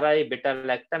আছে তারা এই বেটা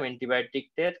ল্যাকটাম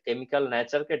অ্যান্টিবায়োটিকের কেমিক্যাল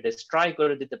নেচারকে ডিস্ট্রয়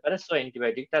করে দিতে পারে, সো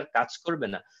অ্যান্টিবায়োটিকটা আর কাজ করবে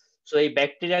না। সো এই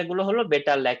ব্যাকটেরিয়া গুলো হলো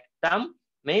বেটা ল্যাকটাম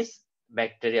মেজ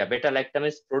ব্যাকটেরিয়া, বেটা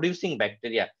ল্যাকটামেজ প্রডিউসিং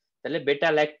ব্যাকটেরিয়া। তাহলে বেটা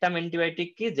ল্যাকটাম অ্যান্টিবায়োটিক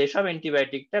কি? যেসব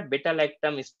অ্যান্টিবায়োটিকটা বেটা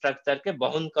ল্যাকটাম স্ট্রাকচারকে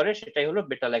বহন করে সেটাই হলো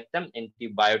বেটা ল্যাকটাম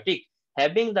অ্যান্টিবায়োটিক,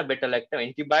 হ্যাভিং দ্য বেটা ল্যাকটাম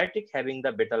অ্যান্টিবায়োটিক হ্যাভিং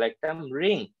দ্য বেটা ল্যাকটাম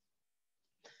রিং।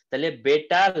 তাহলে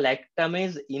বেটা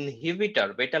ল্যাকটামেজ ইনহিবিটর,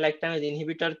 বেটা ল্যাকটামেজ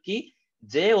ইনহিবিটর কি?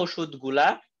 যে ওষুধগুলা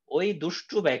ওই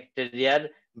দুষ্টু ব্যাকটেরিয়ার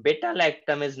বেটা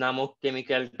ল্যাকটামেজ নামক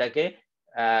কেমিক্যালটাকে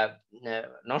আহ,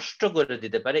 নষ্ট করে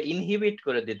দিতে পারে, ইনহিবিট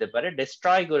করে দিতে পারে,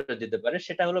 ডিস্ট্রয় করে দিতে পারে,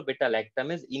 সেটা হলো বেটা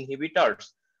ল্যাকটামেজ ইনহিবিটরস।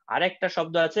 আরেকটা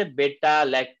শব্দ আছে বেটা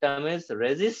ল্যাকটামেজ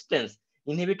রেজিস্ট্যান্স।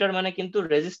 ইনহিবিটর মানে কিন্তু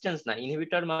রেজিস্ট্যান্স না,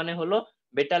 ইনহিবিটর মানে হলো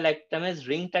বেটা ল্যাকটামেজ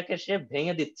রিংটাকে সে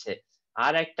ভেঙে দিচ্ছে।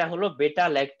 আর একটা হলো বেটা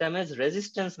ল্যাকটামেজ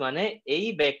রেজিস্ট্যান্স, মানে এই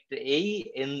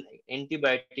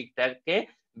অ্যান্টিবায়োটিকটাকে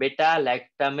বেটা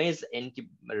ল্যাকটামেজ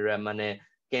মানে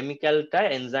কেমিক্যালটা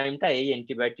এনজাইমটা এই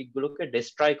অ্যান্টিবায়োটিক গুলোকে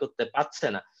ডিস্ট্রয় করতে পারছে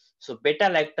না। সো বেটা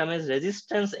ল্যাকটামেজ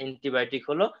রেজিস্ট্যান্স অ্যান্টিবায়োটিক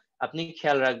হলো, আপনি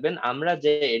খেয়াল রাখবেন আমরা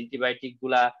যে অ্যান্টিবায়োটিক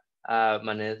গুলা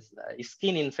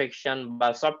স্কিন ইনফেকশন বা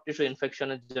সফট টিস্যু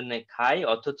ইনফেকশনের জন্য খাই,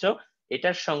 অথচ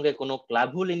এটার সঙ্গে কোনো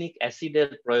ক্লাভুলিনিক অ্যাসিডের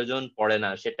প্রয়োজন পড়ে না,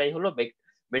 সেটাই হলো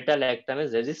বেটা ল্যাকটামেজ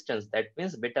রেজিস্ট্যান্স। দ্যাট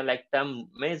মিন্স বেটা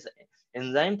ল্যাকটামেজ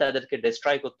এনজাইম তাদেরকে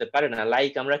ডিস্ট্রয় করতে পারে না।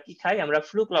 লাইক আমরা কি খাই? আমরা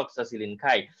ফ্লুক্লক্সাসিলিন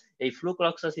খাই। এই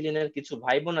ফ্লুক্লক্সাসিলিনের কিছু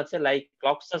ভাই বোন আছে, লাইক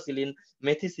ক্লক্সাসিলিন,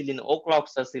 মেথিসিলিন,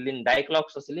 ওক্লক্সাসিলিন,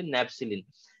 ডাইক্লক্সাসিলিন, ন্যাপসিলিন।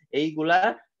 এইগুলা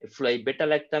বেটা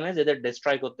ল্যাকটামেজ এদের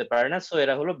ডিস্ট্রয় করতে পারে না, সো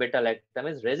এরা হলো বেটা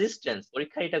ল্যাকটামেজ রেজিস্ট্যান্স।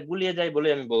 পরীক্ষা এটা গুলিয়ে যায় বলে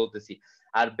আমি বলতেছি।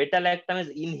 আর বেটা ল্যাকটামেজ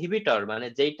ইনহিবিটর মানে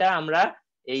যেটা আমরা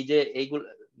এই যে এইগুলো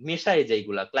মেশাই,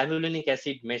 যেগুলা ক্লাভুলিনিক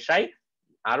অ্যাসিড মেশাই,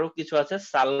 আরো কিছু আছে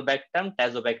সালব্যাকটাম,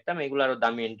 ট্যাজোব্যাকটাম, এগুলো আরো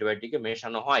দামি অ্যান্টিবায়োটিকে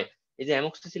মেশানো হয়। এই যে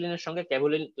অ্যামোক্সিসিলিনের সঙ্গে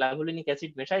ক্লাভুলিনিক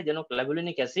অ্যাসিড মেশাই, যেন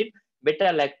ক্লাভুলিনিক অ্যাসিড বেটা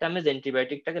ল্যাকটামেজ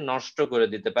অ্যান্টিবায়োটিকটাকে নষ্ট করে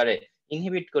দিতে পারে,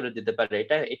 ইনহিবিট করে দিতে পারে।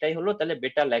 এটাই হলো তাহলে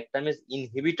বেটা ল্যাকটামেজ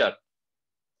ইনহিবিটর।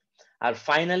 আর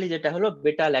ফাইনালি যেটা হলো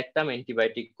বেটা ল্যাকটাম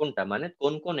অ্যান্টিবায়োটিক কোনটা, মানে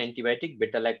কোন কোন অ্যান্টিবায়োটিক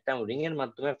বেটা ল্যাকটাম রিং এর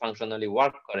মাধ্যমে ফাংশনালি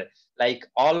ওয়ার্ক করে, লাইক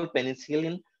অল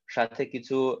পেনিসিলিন, সাথে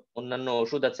কিছু অন্যান্য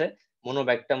ওষুধ আছে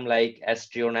মোনোব্যাকটাম লাইক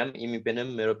অ্যাস্ট্রিওনাম, ইমিপেনাম,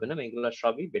 মেরোপেনাম, এগুলো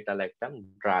সবই বেটা ল্যাকটাম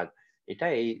ড্রাগ। এটা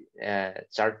এই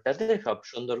চার্টটাতে সব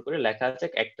সুন্দর করে লেখা আছে,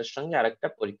 একটার সঙ্গে আরেকটা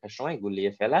পরীক্ষার সময়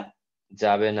গুলিয়ে ফেলা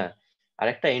যাবে না।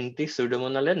 আরেকটা অ্যান্টি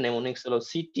সুডোমোনালের নেমোনিক্স হলো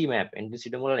সিটি ম্যাপ। অ্যান্টি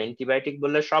সুডোমোনাল অ্যান্টিবায়োটিক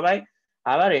বললে সবাই,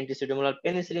 আবার অ্যান্টিসিডোমোনাল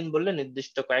পেনিসিলিন বললে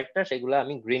নির্দিষ্ট কয়েকটা, সেগুলো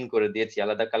আমি গ্রিন করে দিয়েছি,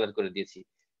 আলাদা কালার করে দিয়েছি।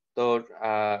 তো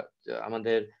আহ,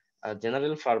 আমাদের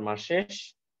জেনারেল ফার্মা শেষ।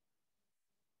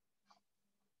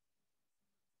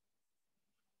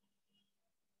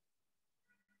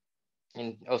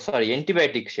 ও সরি,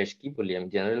 অ্যান্টিবায়োটিক শেষ, কি বলি আমি,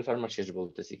 জেনারেল ফার্মা শেষ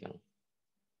বলতেছি কেন?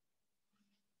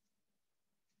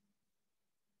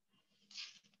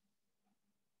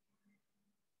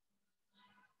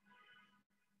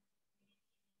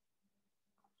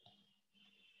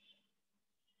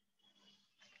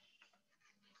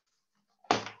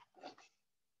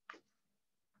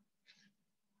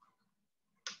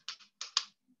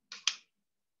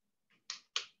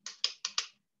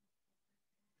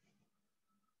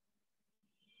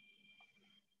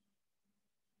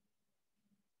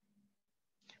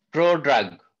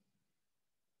 Prodrug.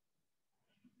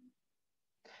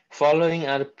 Following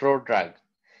are prodrug.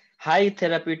 High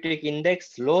therapeutic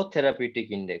index, low therapeutic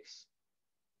index.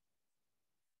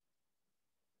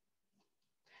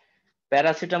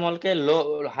 প্যারাসিটামলকে low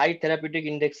high therapeutic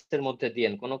ইন্ডেক্সের মধ্যে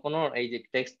দিয়েন। কোন কোন এই যে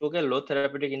টেক্সট বুকে লো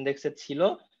থেরাপিউটিক ইন্ডেক্সে ছিল,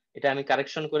 এটা আমি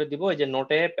কারেকশন করে দিব। এই যে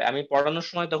নোটে আমি পড়ানোর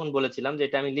সময় তখন বলেছিলাম যে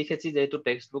এটা আমি লিখেছি যেহেতু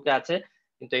টেক্সট বুকে আছে,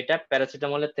 কিন্তু এটা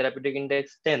প্যারাসিটামলের থেরাপিউটিক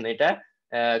ইন্ডেক্স 10। এটা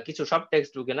কিছু সব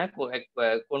টেক্সট বুকে না,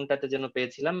 কোনটাতে যেন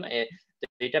পেয়েছিলাম।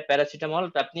 এটা প্যারাসিটামল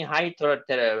আপনি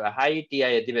হাই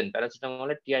টিআই এ দিবেন।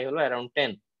 প্যারাসিটামলের টিআই হলো অ্যারাউন্ড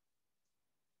 10।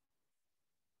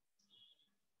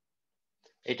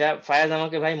 এটা ফায়াজ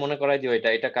আমাকে ভাই মনে করাই দিও, এটা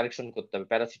এটা কারেকশন করতে হবে।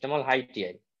 Paracetamol high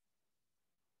TI.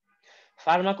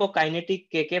 ফার্মাকোকাইনেটিক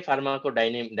কে কে,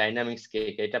 ফার্মাকোডাইনামিক্স কে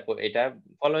কে, এটা এটা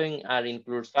ফলোইং আর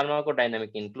ইনক্লুডস,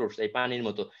 ফার্মাকোডাইনামিক ইনক্লুডস এই পানির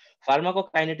মতো।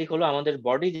 ফার্মাকোকাইনেটিক হলো আমাদের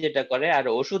বডি যেটা করে, আর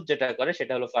ওষুধ যেটা করে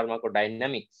সেটা হলো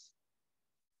ফার্মাকোডাইনামিক্স।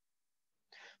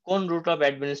 কোন রুট অফ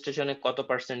অ্যাডমিনিস্ট্রেশনে কত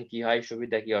পার্সেন্ট কি হয়,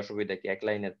 সুবিধা কি অসুবিধা কি, এক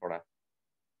লাইনের পড়া।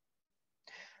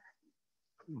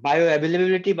 বায়ো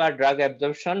অ্যাভেলেবিলিটি বা drug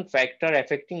absorption, factor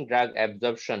affecting drug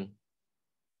absorption.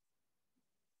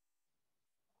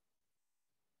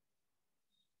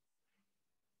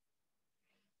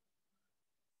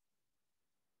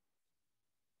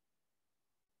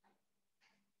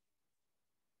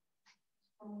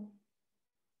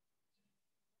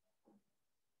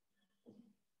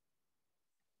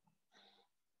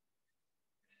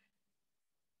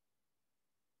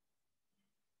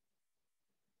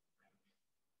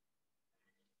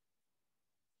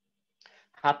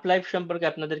 Half life সম্পর্কে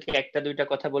আপনাদেরকে একটা দুইটা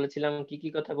কথা বলেছিলাম। কি কি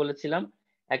কথা বলেছিলাম?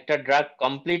 একটা ড্রাগ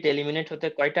কমপ্লিট এলিমিনেট হতে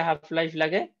কয়টা হাফ লাইফ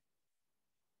লাগে?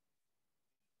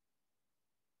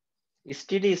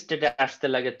 স্টেডি স্টেটে আসতে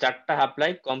লাগে 4টা হাফ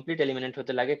লাইফ, কমপ্লিট এলিমিনেট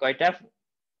হতে লাগে কয়টা?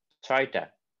 6টা।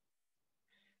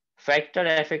 Factor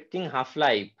affecting half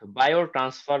life, bio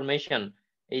transformation,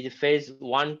 এই যে ফেজ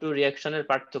 1-2 রিঅ্যাকশনের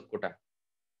পার্থক্যটা।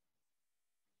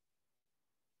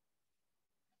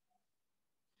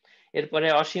 এরপরে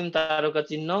অসীম তারকা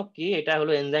চিহ্ন কি? এটা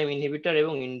হলো এনজাইম ইনহিবিটর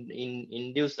এবং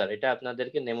ইনডিউসার। এটা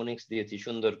আপনাদেরকে নেমোনিক্স দিয়েছি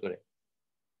সুন্দর করে।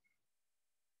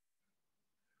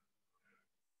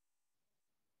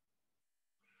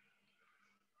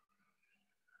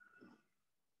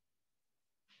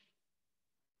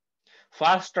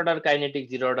 First order kinetic,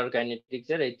 zero order kinetics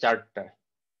এর এই চার্টটা।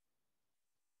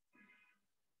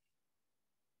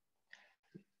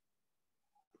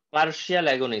 পার্শিয়াল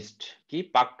অ্যাগনিস্ট কি?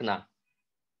 পাকনা।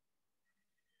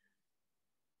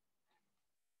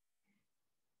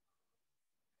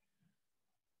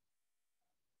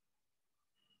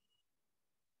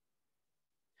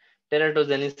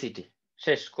 টেরাটোজেনিসিটি।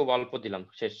 শেষ, খুব অল্প দিলাম,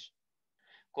 শেষ।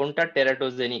 কোনটা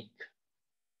টেরাটোজেনিক?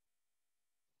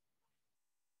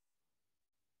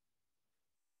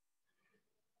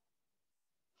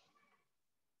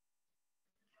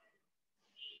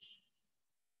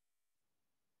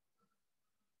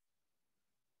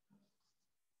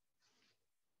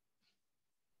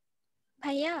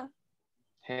 ভাইয়া,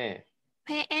 হ্যাঁ,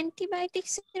 ভাইয়া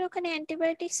অ্যান্টিবায়োটিক্স এর ওখানে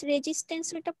অ্যান্টিবায়োটিক্স রেজিস্ট্যান্স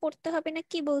এটা পড়তে হবে না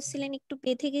কি বলছিলেন? একটু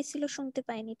বেঁধে গেছিল, শুনতে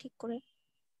পাইনি ঠিক করে।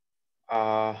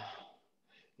 আহ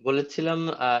বলেছিলাম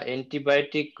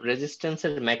অ্যান্টিবায়োটিক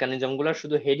রেজিস্ট্যান্সের মেকানিজম গুলা,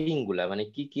 শুধু হেডিং গুলা, মানে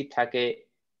কি কি থাকে,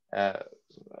 আহ,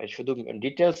 শুধু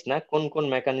ডিটেলস না, কোন কোন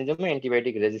মেকানিজমে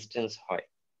অ্যান্টিবায়োটিক রেজিস্ট্যান্স হয়।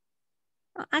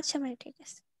 আচ্ছা ভাই, ঠিক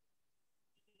আছে।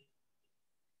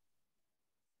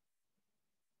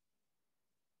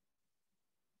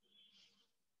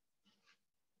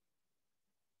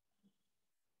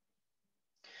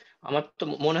 আমার তো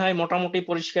মনে হয় মোটামুটি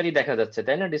পরিষ্কারই দেখা যাচ্ছে,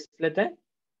 তাই না ডিসপ্লেতে?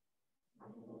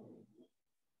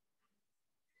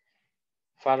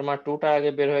 ফার্মা 2টা আগে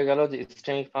বের হয়ে গেল, যে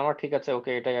ইসলামিক ফার্মা, ঠিক আছে,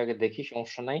 ওকে, এটাই আগে দেখি,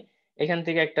 সমস্যা নাই। এখান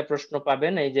থেকে একটা প্রশ্ন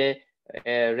পাবেন, এই যে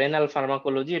রেনাল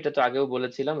ফার্মাকোলজি, এটা তো আগেও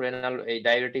বলেছিলাম। রেনাল এই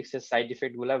ডায়াবেটিক্স এর সাইড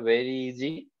ইফেক্ট গুলা very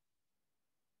easy.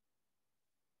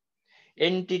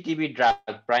 এনটিটিবি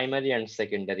drug, primary and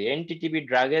secondary. এনটিটিবি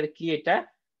ড্রাগের কি এটা?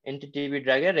 এনটিটিবি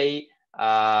ড্রাগের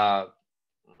আহ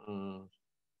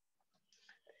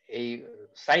এই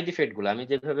সাইড ইফেক্ট গুলো আমি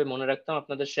যেভাবে মনে রাখতাম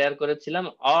আপনাদের শেয়ার করেছিলাম।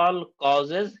 অল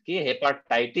কজেস কি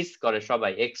হেপাটাইটিস করে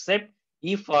সবাই, except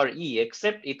E for E,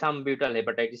 except ইথামবিউটাল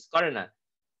hepatitis করে না।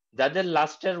 যাদের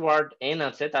লাস্টের ওয়ার্ড এন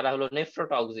আছে তারা হলো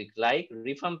নেফ্রোটক্সিক, লাইক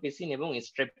রিফাম্পিসিন এবং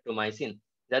স্ট্রেপ্টোমাইসিন।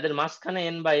 যাদের মাঝখানে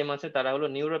এন বা এম আছে তারা হলো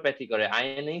নিউরোপ্যাথি করে,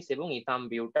 আইএনএইচ এবং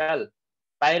ইথামবিউটাল।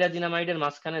 পাইরাজিনামাইডের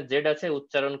মাঝখানে জেড আছে,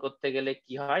 উচ্চারণ করতে গেলে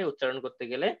কি হয়? উচ্চারণ করতে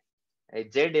গেলে এই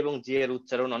জেড এবং জি এর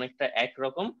উচ্চারণ অনেকটা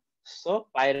একরকম। সো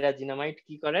পাইরাজিনামাইড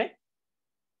কি করে?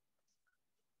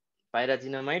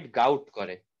 পাইরাজিনামাইড গাউট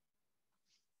করে।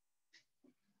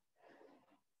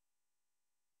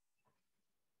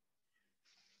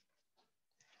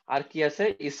 আর কি আছে?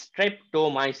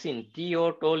 স্ট্রেপ্টোমাইসিন, টিও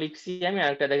টো লিখছি আমি,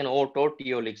 আরেকটা দেখেন ওটো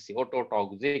টিও লিখছি,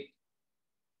 ওটোটক্সিক।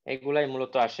 এগুলাই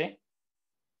মূলত আসে।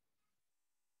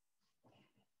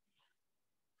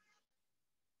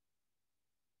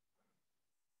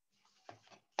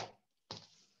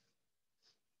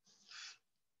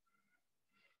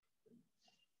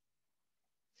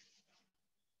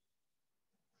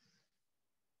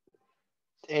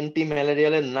 অ্যান্টি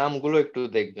ম্যালেরিয়ালের নামগুলো একটু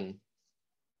দেখবেন।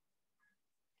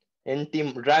 Anti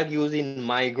drug use in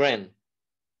migraine,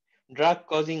 drug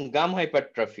causing gum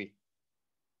hypertrophy,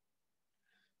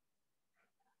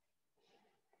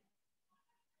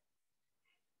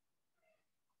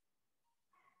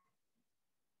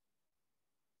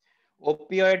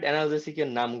 ওপিয়েড অ্যানালজেসিকের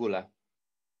নামগুলা।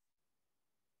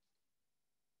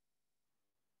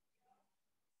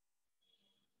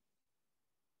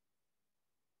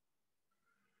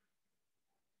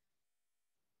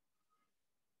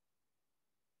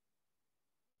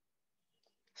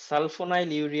 Sulphonyl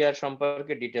ইউরিয়ার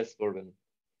সম্পর্কে ডিটেলস পড়বেন।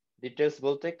 ডিটেলস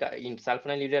বলতে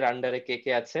সালফোনাইল ইউরিয়ার আন্ডারে কে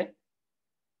কে আছে,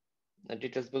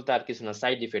 ডিটেলস বলতে আর কিছু না,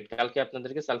 সাইড ইফেক্ট। কালকে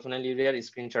আপনাদেরকে সালফোনাইল ইউরিয়ার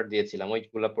স্ক্রিনশট দিয়েছিলাম,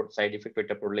 ওইগুলা সাইড ইফেক্ট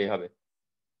ওইটা পড়লেই হবে।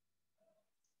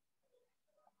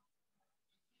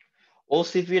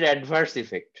 ওসিপির adverse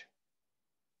effect,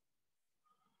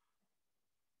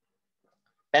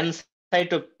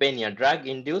 pancytopenia, drug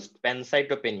induced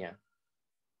pancytopenia.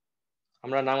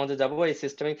 আমরা নামাজে যাব, এই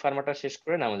সিস্টেমিক ফার্মাটা শেষ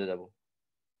করে নামাজে যাব।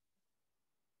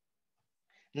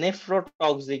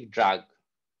 নেফ্রোটক্সিক ড্রাগ,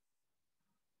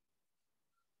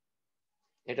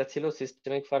 এটা ছিল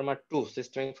সিস্টেমিক ফার্মা 2।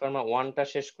 সিস্টেমিক ফার্মা 1টা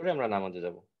শেষ করে আমরা নামাজে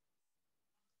যাব।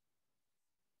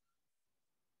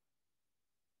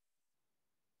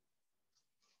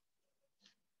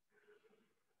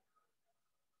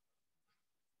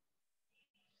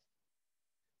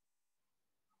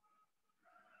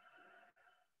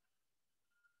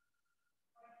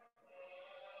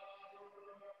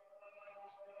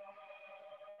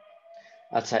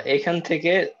 আচ্ছা, এখান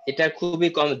থেকে এটা খুবই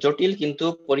কম জটিল, কিন্তু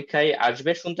পরীক্ষায়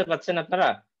আসবে। শুনতে পাচ্ছেন আপনারা?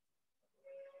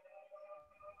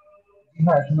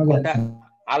 হ্যাঁ, শোনা কোনটা? যাচ্ছে।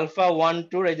 আলফা 1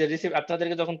 2 এই যে রিসিপ্ট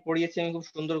আপনাদেরকে যখন পড়িয়েছি আমি খুব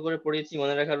সুন্দর করে পড়িয়েছি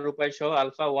মনে রাখার উপায় সহ।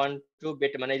 আলফা 1 2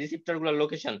 বেটা মানে রিসিপ্টর গুলোর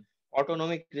লোকেশন,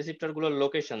 অটোনমিক রিসিপ্টর গুলোর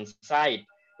লোকেশন, সাইট,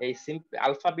 এই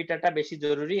আলফা বিটাটা বেশি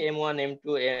জরুরি, M1 M2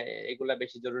 এগুলা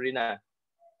বেশি জরুরি না।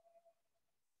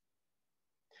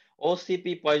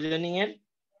 ওসিপি পয়জনিং এর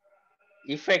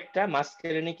ইফেক্টটা,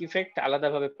 মাস্কেরেনিক ইফেক্ট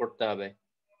আলাদাভাবে পড়তে হবে।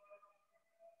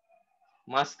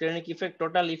 মাস্কেরেনিক ইফেক্ট,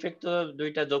 টোটাল ইফেক্ট তো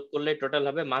দুইটা যোগ করলে টোটাল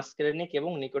হবে, মাস্কেরেনিক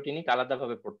এবং নিকোটিনিক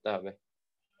আলাদাভাবে পড়তে হবে।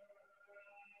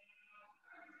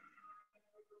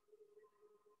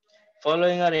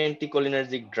 Following are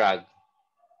anticholinergic drug.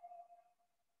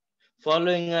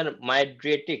 Following are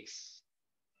mydriatics.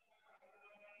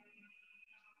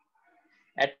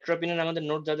 অ্যাট্রোপিনের আমাদের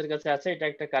নোট যাদের কাছে আছে, এটা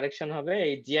একটা কারেকশন হবে,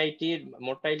 এই জিআইটি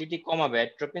মোটাইলিটি কমাবে,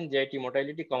 অ্যাট্রোপিন জিআইটি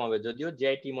মোটাইলিটি কমাবে। যদিও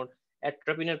জিআইটি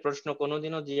অ্যাট্রোপিনের প্রশ্ন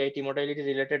কোনোদিনও জিআইটি মোটাইলিটি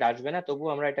রিলেটেড আসবে না, তবু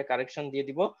আমরা এটা কারেকশন দিয়ে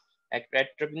দিব। একটা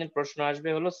অ্যাট্রোপিনের প্রশ্ন আসবে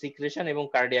হলো সিক্রেশন এবং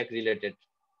কার্ডিয়াক রিলেটেড।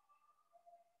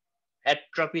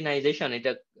 অ্যাট্রোপিনাইজেশন,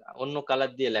 এটা অন্য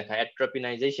কালার দিয়ে লেখা,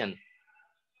 অ্যাট্রোপিনাইজেশন।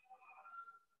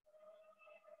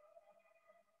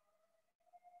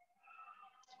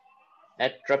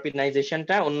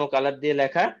 অ্যাট্রোপিনাইজেশনটা অন্য কালার দিয়ে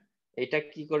লেখা। এটা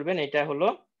কি করবেন, এটা হলো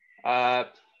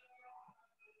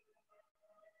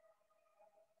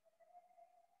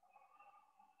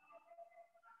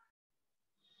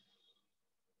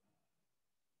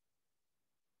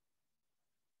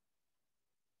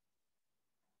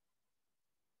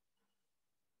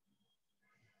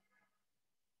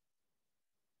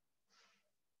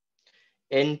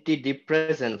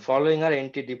অ্যান্টিডিপ্রেসেন্ট। ফলোইং আর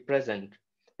অ্যান্টিডিপ্রেসেন্ট,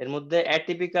 এর মধ্যে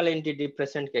অ্যাটিপিক্যাল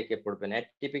অ্যান্টিডিপ্রেসেন্ট কে কে পড়বেন?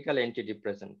 Atypical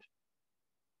antidepressant,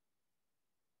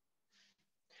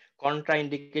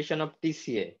 contraindication of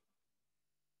TCA,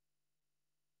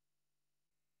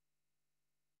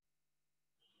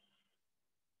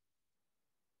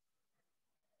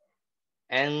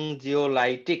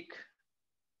 অ্যানজিওলাইটিক,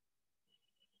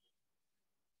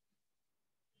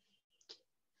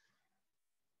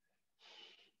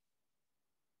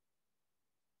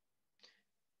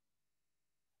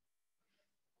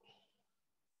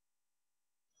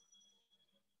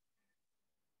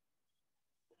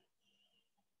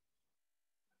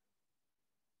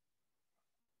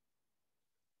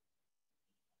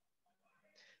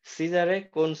 সিজারে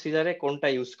কোন সিজারে কোনটা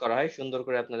ইউজ করা হয় সুন্দর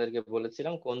করে আপনাদেরকে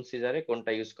বলেছিলাম, কোন সিজারে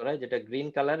কোনটা ইউজ করা হয়। যেটা গ্রিন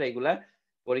কালার এগুলা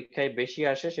পরীক্ষায় বেশি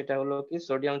আসে, সেটা হলো কি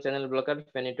sodium channel blocker,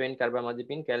 phenytoin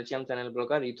কার্বামাজিপিন, calcium channel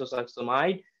blocker,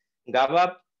 ইথোসাক্সোমাইড, গাবা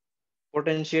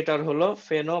পটেনশিয়েটর হলো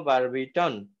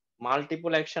ফেনোবারবিটন,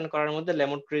 মাল্টিপল অ্যাকশন করার মধ্যে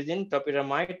লেমোট্রিজিন,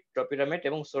 টপিরামাইড, টপিরামেট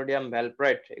এবং সোডিয়াম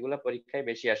ভ্যালপ্রাইট এগুলো পরীক্ষায়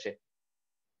বেশি আসে।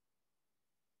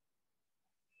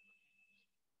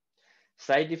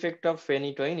 সাইড ইফেক্ট অফ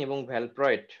ফেনিটোইন এবং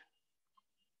ভ্যালপ্রয়েট।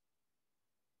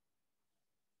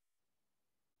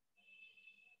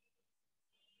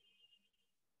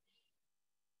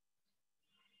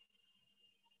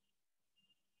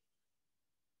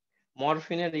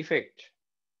 মরফিনের ইফেক্ট,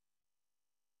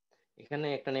 এখানে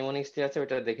একটা নেমোনিক্স আছে,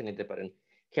 ওটা দেখে নিতে পারেন।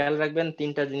 খেয়াল রাখবেন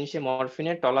তিনটা জিনিসে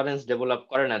মরফিনের টলারেন্স ডেভেলপ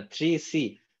করে না। 3C,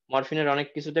 মরফিনের অনেক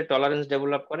কিছুতে টলারেন্স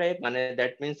ডেভেলপ করে, মানে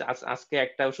দ্যাট মিনস আজকে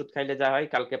একটা ওষুধ খাইলে যা হয়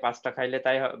কালকে 5টা খাইলে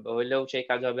তাই হইলেও সেই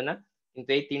কাজ হবে না, কিন্তু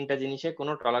এই তিনটা জিনিসে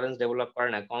কোনো টলারেন্স ডেভেলপ করে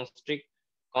না।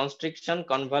 Constriction,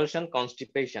 convulsion,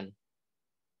 constipation.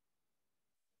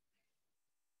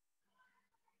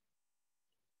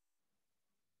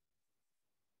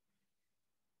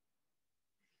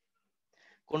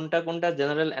 কোনটা কোনটা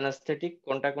জেনারেল অ্যানাস্থেটিক,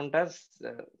 কোনটা কোনটা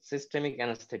systemic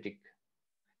anaesthetic,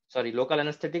 sorry local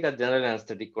anaesthetic আর জেনারেল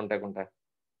অ্যানাস্থেটিক কোনটা কোনটা?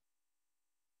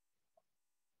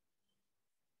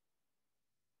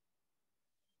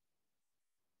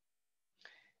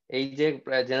 এই যে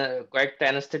কয়েকটা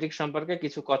অ্যানাস্থেটিক সম্পর্কে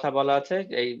কিছু কথা বলা আছে,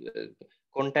 এই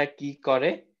কোনটা কি করে,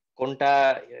 কোনটা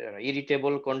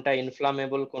ইরিটেবল, কোনটা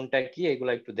ইনফ্লামেবল, কোনটা কি,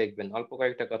 এগুলো একটু দেখবেন, অল্প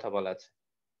কয়েকটা কথা বলা আছে।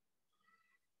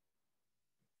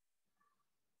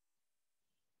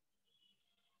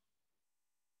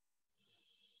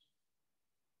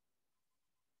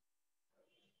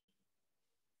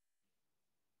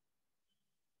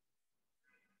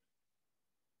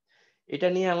 এটা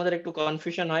নিয়ে আমাদের একটু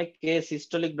কনফিউশন হয়, কে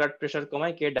সিস্টোলিক ব্লাড প্রেশার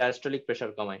কমায়, কে ডায়াস্টোলিক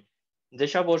প্রেশার কমায়।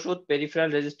 যেসব ওষুধ পেরিফেরাল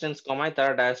রেজিস্ট্যান্স কমায়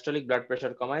তারা ডায়াস্টোলিক ব্লাড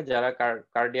প্রেশার কমায়, যারা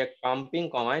কার্ডিয়াক পাম্পিং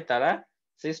কমায় তারা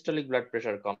সিস্টোলিক ব্লাড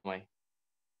প্রেশার কমায়।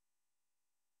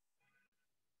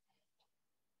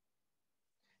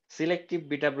 সিলেক্টিভ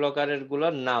বিটা ব্লকারের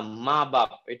গুলোর নাম মা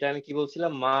বাপ, এটা আমি কি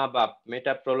বলছিলাম, মা বাপ: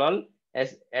 মেটাপ্রোলল,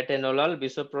 অ্যাটেনোলল,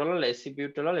 বিসোপ্রোলল,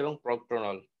 এসিবিউটেরল এবং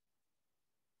প্রক্টোনল।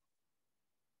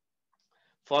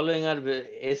 ফলোইং আর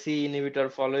এসি ইনহিবিটর,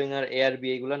 ফলোইং আর এআরবি,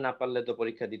 এগুলো না পারলে তো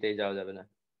পরীক্ষা দিতেই যাওয়া যাবে না।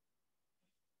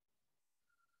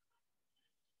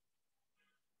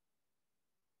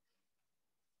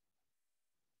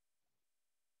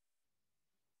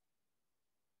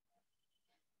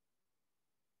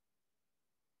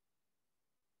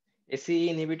 এসি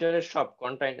ইনহিবিটরের সব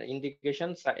contraindication,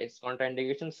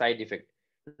 side effect: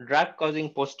 drug causing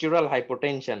পোস্টিউরাল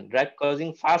hypotension, drug causing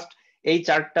first, এই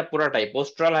চারটা পুরাটাই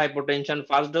postural hypotension,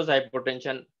 first dose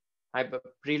hypotension,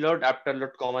 preload after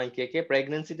load কমায় কে কে,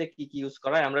 প্রেগন্যান্সিতে কি কি ইউজ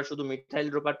করা হয়, আমরা শুধু মিথাইল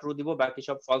ড্রোপা ট্রু দিব বাকি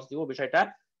সব ফলস দিব, বিষয়টা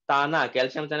তা না।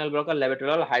 ক্যালসিয়াম চ্যানেল ব্লকার,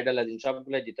 লেভেট্রল, হাইড্রালাজিন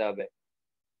সবগুলোই দিতে হবে।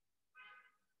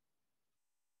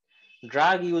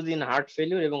 Drug use in heart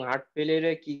failure, এবং হার্ট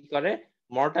ফেলিউরে কি করে,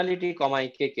 মর্টালিটি কমায়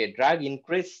কে কে, drug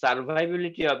increase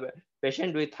সার্ভাইবিলিটি of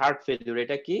patient with heart failure,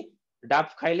 এটা কি, ডাব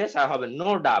খাইলে হবে, নো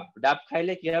ডাব, ডাব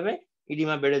খাইলে কি হবে,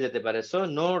 ইডিমা বেড়ে যেতে পারে, সো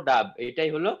নো ডাব, এটাই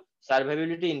হলো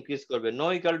সার্ভাইবিলিটি ইনক্রিজ করবে। No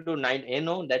equal to 9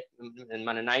 NO, that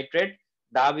মানে নাইট্রেট,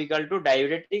 ডাব equal to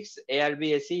diuretics, ARB,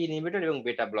 AC inhibitor এবং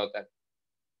বেটা ব্লকার।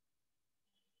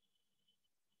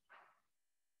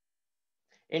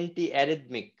 অ্যান্টি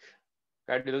অ্যারিথমিক,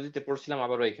 কার্ডিওলজিতে পড়ছিলাম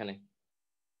আবারও এখানে।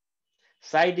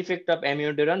 Side effect of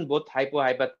amiodarone, both hypo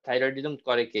hyperthyroidism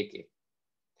করে কে কে।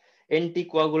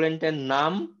 অ্যান্টিকোয়াগুলেন্টের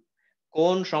নাম,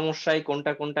 কোন সমস্যায়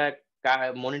কোনটা কোনটা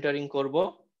মনিটরিং করব।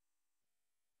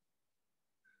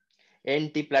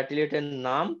 অ্যান্টিপ্লাটিলেটের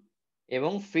নাম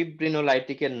এবং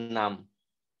ফিব্রিনোলাইটিকের নাম।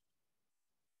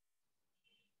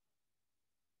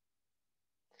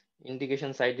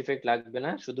 ইন্ডিকেশন, সাইড ইফেক্ট লাগবে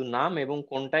না, শুধু নাম এবং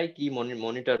কোনটায় কি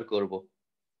মনিটর করব।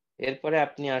 এরপরে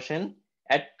আপনি আসেন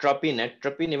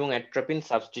অ্যাট্রপিন এবং অ্যাট্রপিন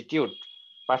সাবস্টিটিউট,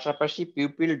 পাশাপাশি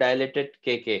পিউপিল ডাইলেটেড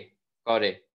কে কে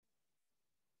করে।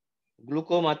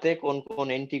 গ্লুকোমাতে কোন কোন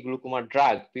anti glaucoma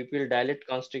drug, pupil dilate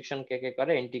constriction কে কে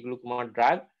করে, anti glaucoma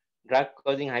drug, drug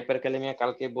causing hyperkalaemia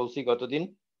কালকে বলছি গতদিন,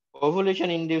 ovulation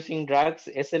inducing drugs,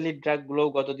 SLE drug গুলো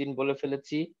গতদিন বলে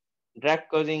ফেলেছি, drug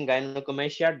causing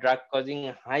গাইনোকোমেশিয়া, drug causing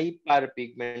hyper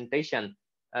pigmentation.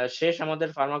 শেষ, আমাদের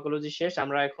ফার্মাকোলজি শেষ।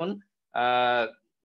 আমরা এখন